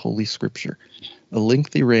old as Holy Scripture, a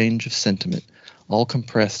lengthy range of sentiment, all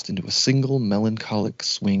compressed into a single melancholic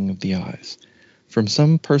swing of the eyes. From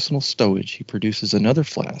some personal stowage he produces another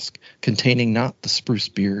flask, containing not the spruce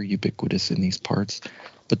beer ubiquitous in these parts,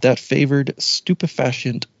 but that favored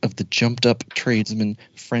stupefacient of the jumped-up tradesman,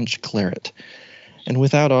 French claret, and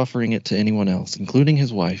without offering it to anyone else, including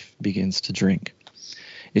his wife, begins to drink.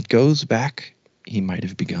 It goes back, he might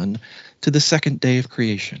have begun, to the second day of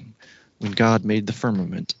creation, when God made the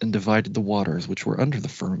firmament and divided the waters which were under the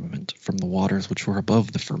firmament from the waters which were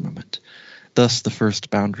above the firmament. Thus the first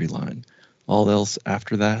boundary line. All else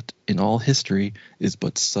after that, in all history, is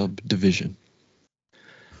but subdivision.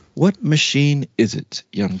 What machine is it,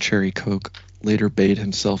 young Cherry Coke later bade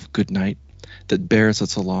himself good night, that bears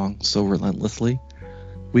us along so relentlessly?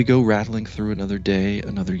 We go rattling through another day,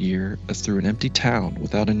 another year, as through an empty town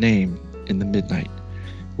without a name in the midnight.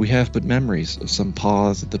 We have but memories of some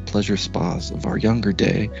pause at the pleasure spas of our younger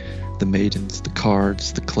day, the maidens, the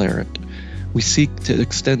cards, the claret. We seek to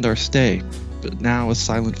extend our stay, but now a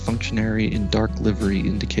silent functionary in dark livery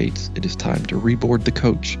indicates it is time to reboard the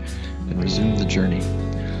coach and resume the journey.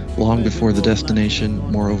 Long before the destination,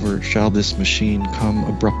 moreover, shall this machine come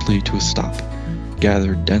abruptly to a stop.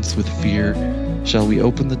 Gathered dense with fear, shall we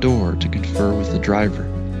open the door to confer with the driver,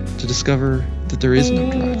 to discover that there is no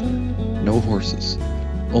driver, no horses,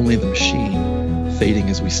 only the machine, fading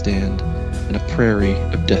as we stand, in a prairie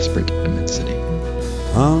of desperate immensity.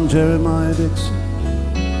 I'm Jeremiah Dixon.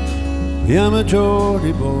 Yeah, I'm a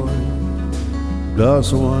Geordie boy.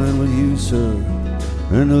 Glass of wine with you, sir,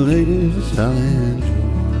 and the ladies I enjoy.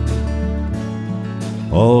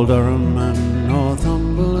 All Durham and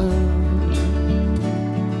Northumberland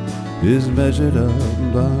is measured up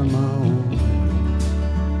by my own.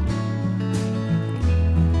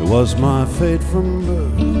 It was my fate from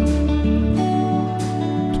birth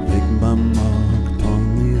to make my mark upon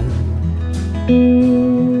the earth.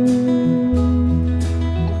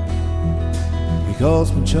 He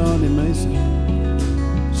calls me Johnny Mason,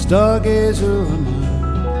 stargazer am I.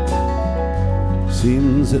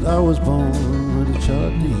 Seems that I was born to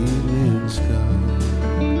chart the evening sky.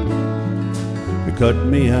 They cut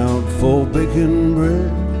me out for bacon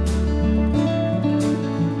bread,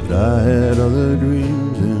 but I had other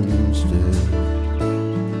dreams instead.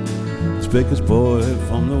 This baker's boy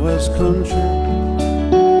from the West Country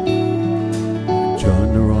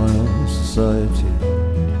joined the Royal Society.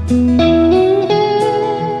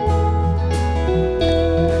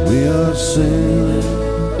 We are sailing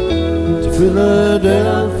to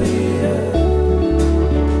Philadelphia,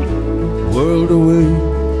 world away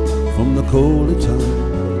from the colder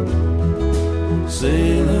time.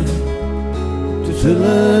 Sailing to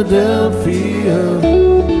Philadelphia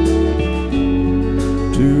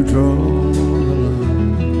to draw the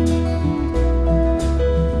line.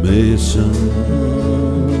 Mason-Dixon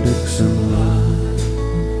line.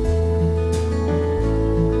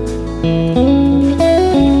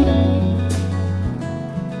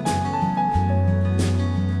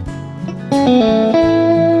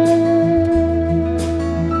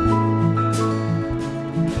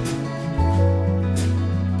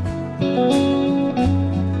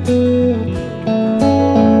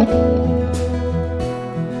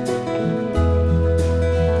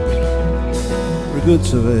 Good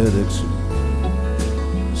surveyor Dixon,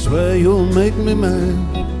 swear you'll make me mad.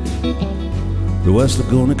 The West are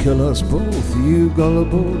gonna kill us both, you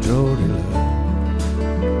gullible Geordie lad.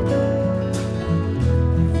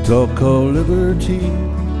 Talk of liberty,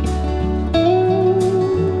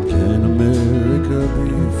 rather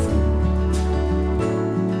be free.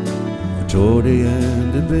 A Geordie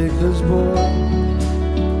and a baker's boy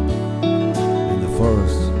in the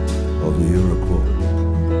forests of the Iroquois.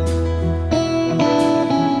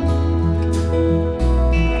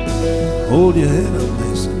 Hold your head up,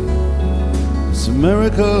 Mason. It's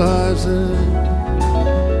America lies there.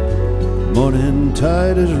 Morning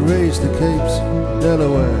tide has raised the capes of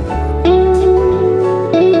Delaware.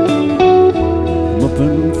 Come up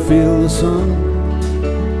and feel the sun.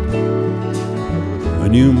 A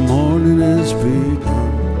new morning has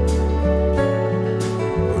begun.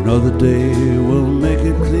 Another day will make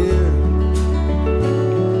it clear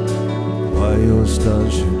why your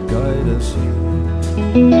stars should guide us here.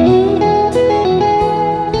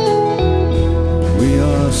 We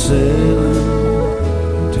are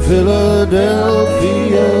sailing to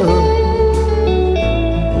Philadelphia,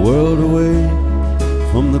 a world away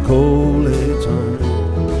from the cold late time.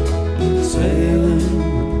 Sailing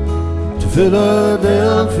to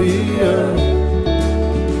Philadelphia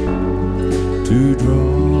to draw a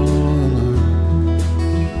line.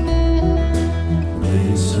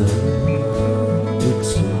 Mesa,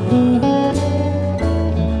 Dixon,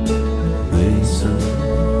 Mesa,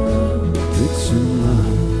 Dixon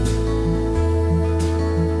line.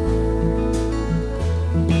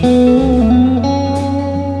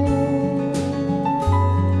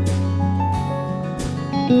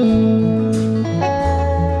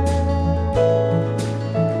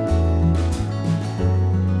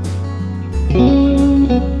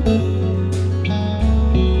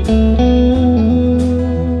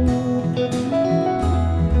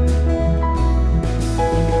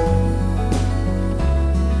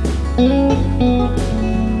 Mm-hmm.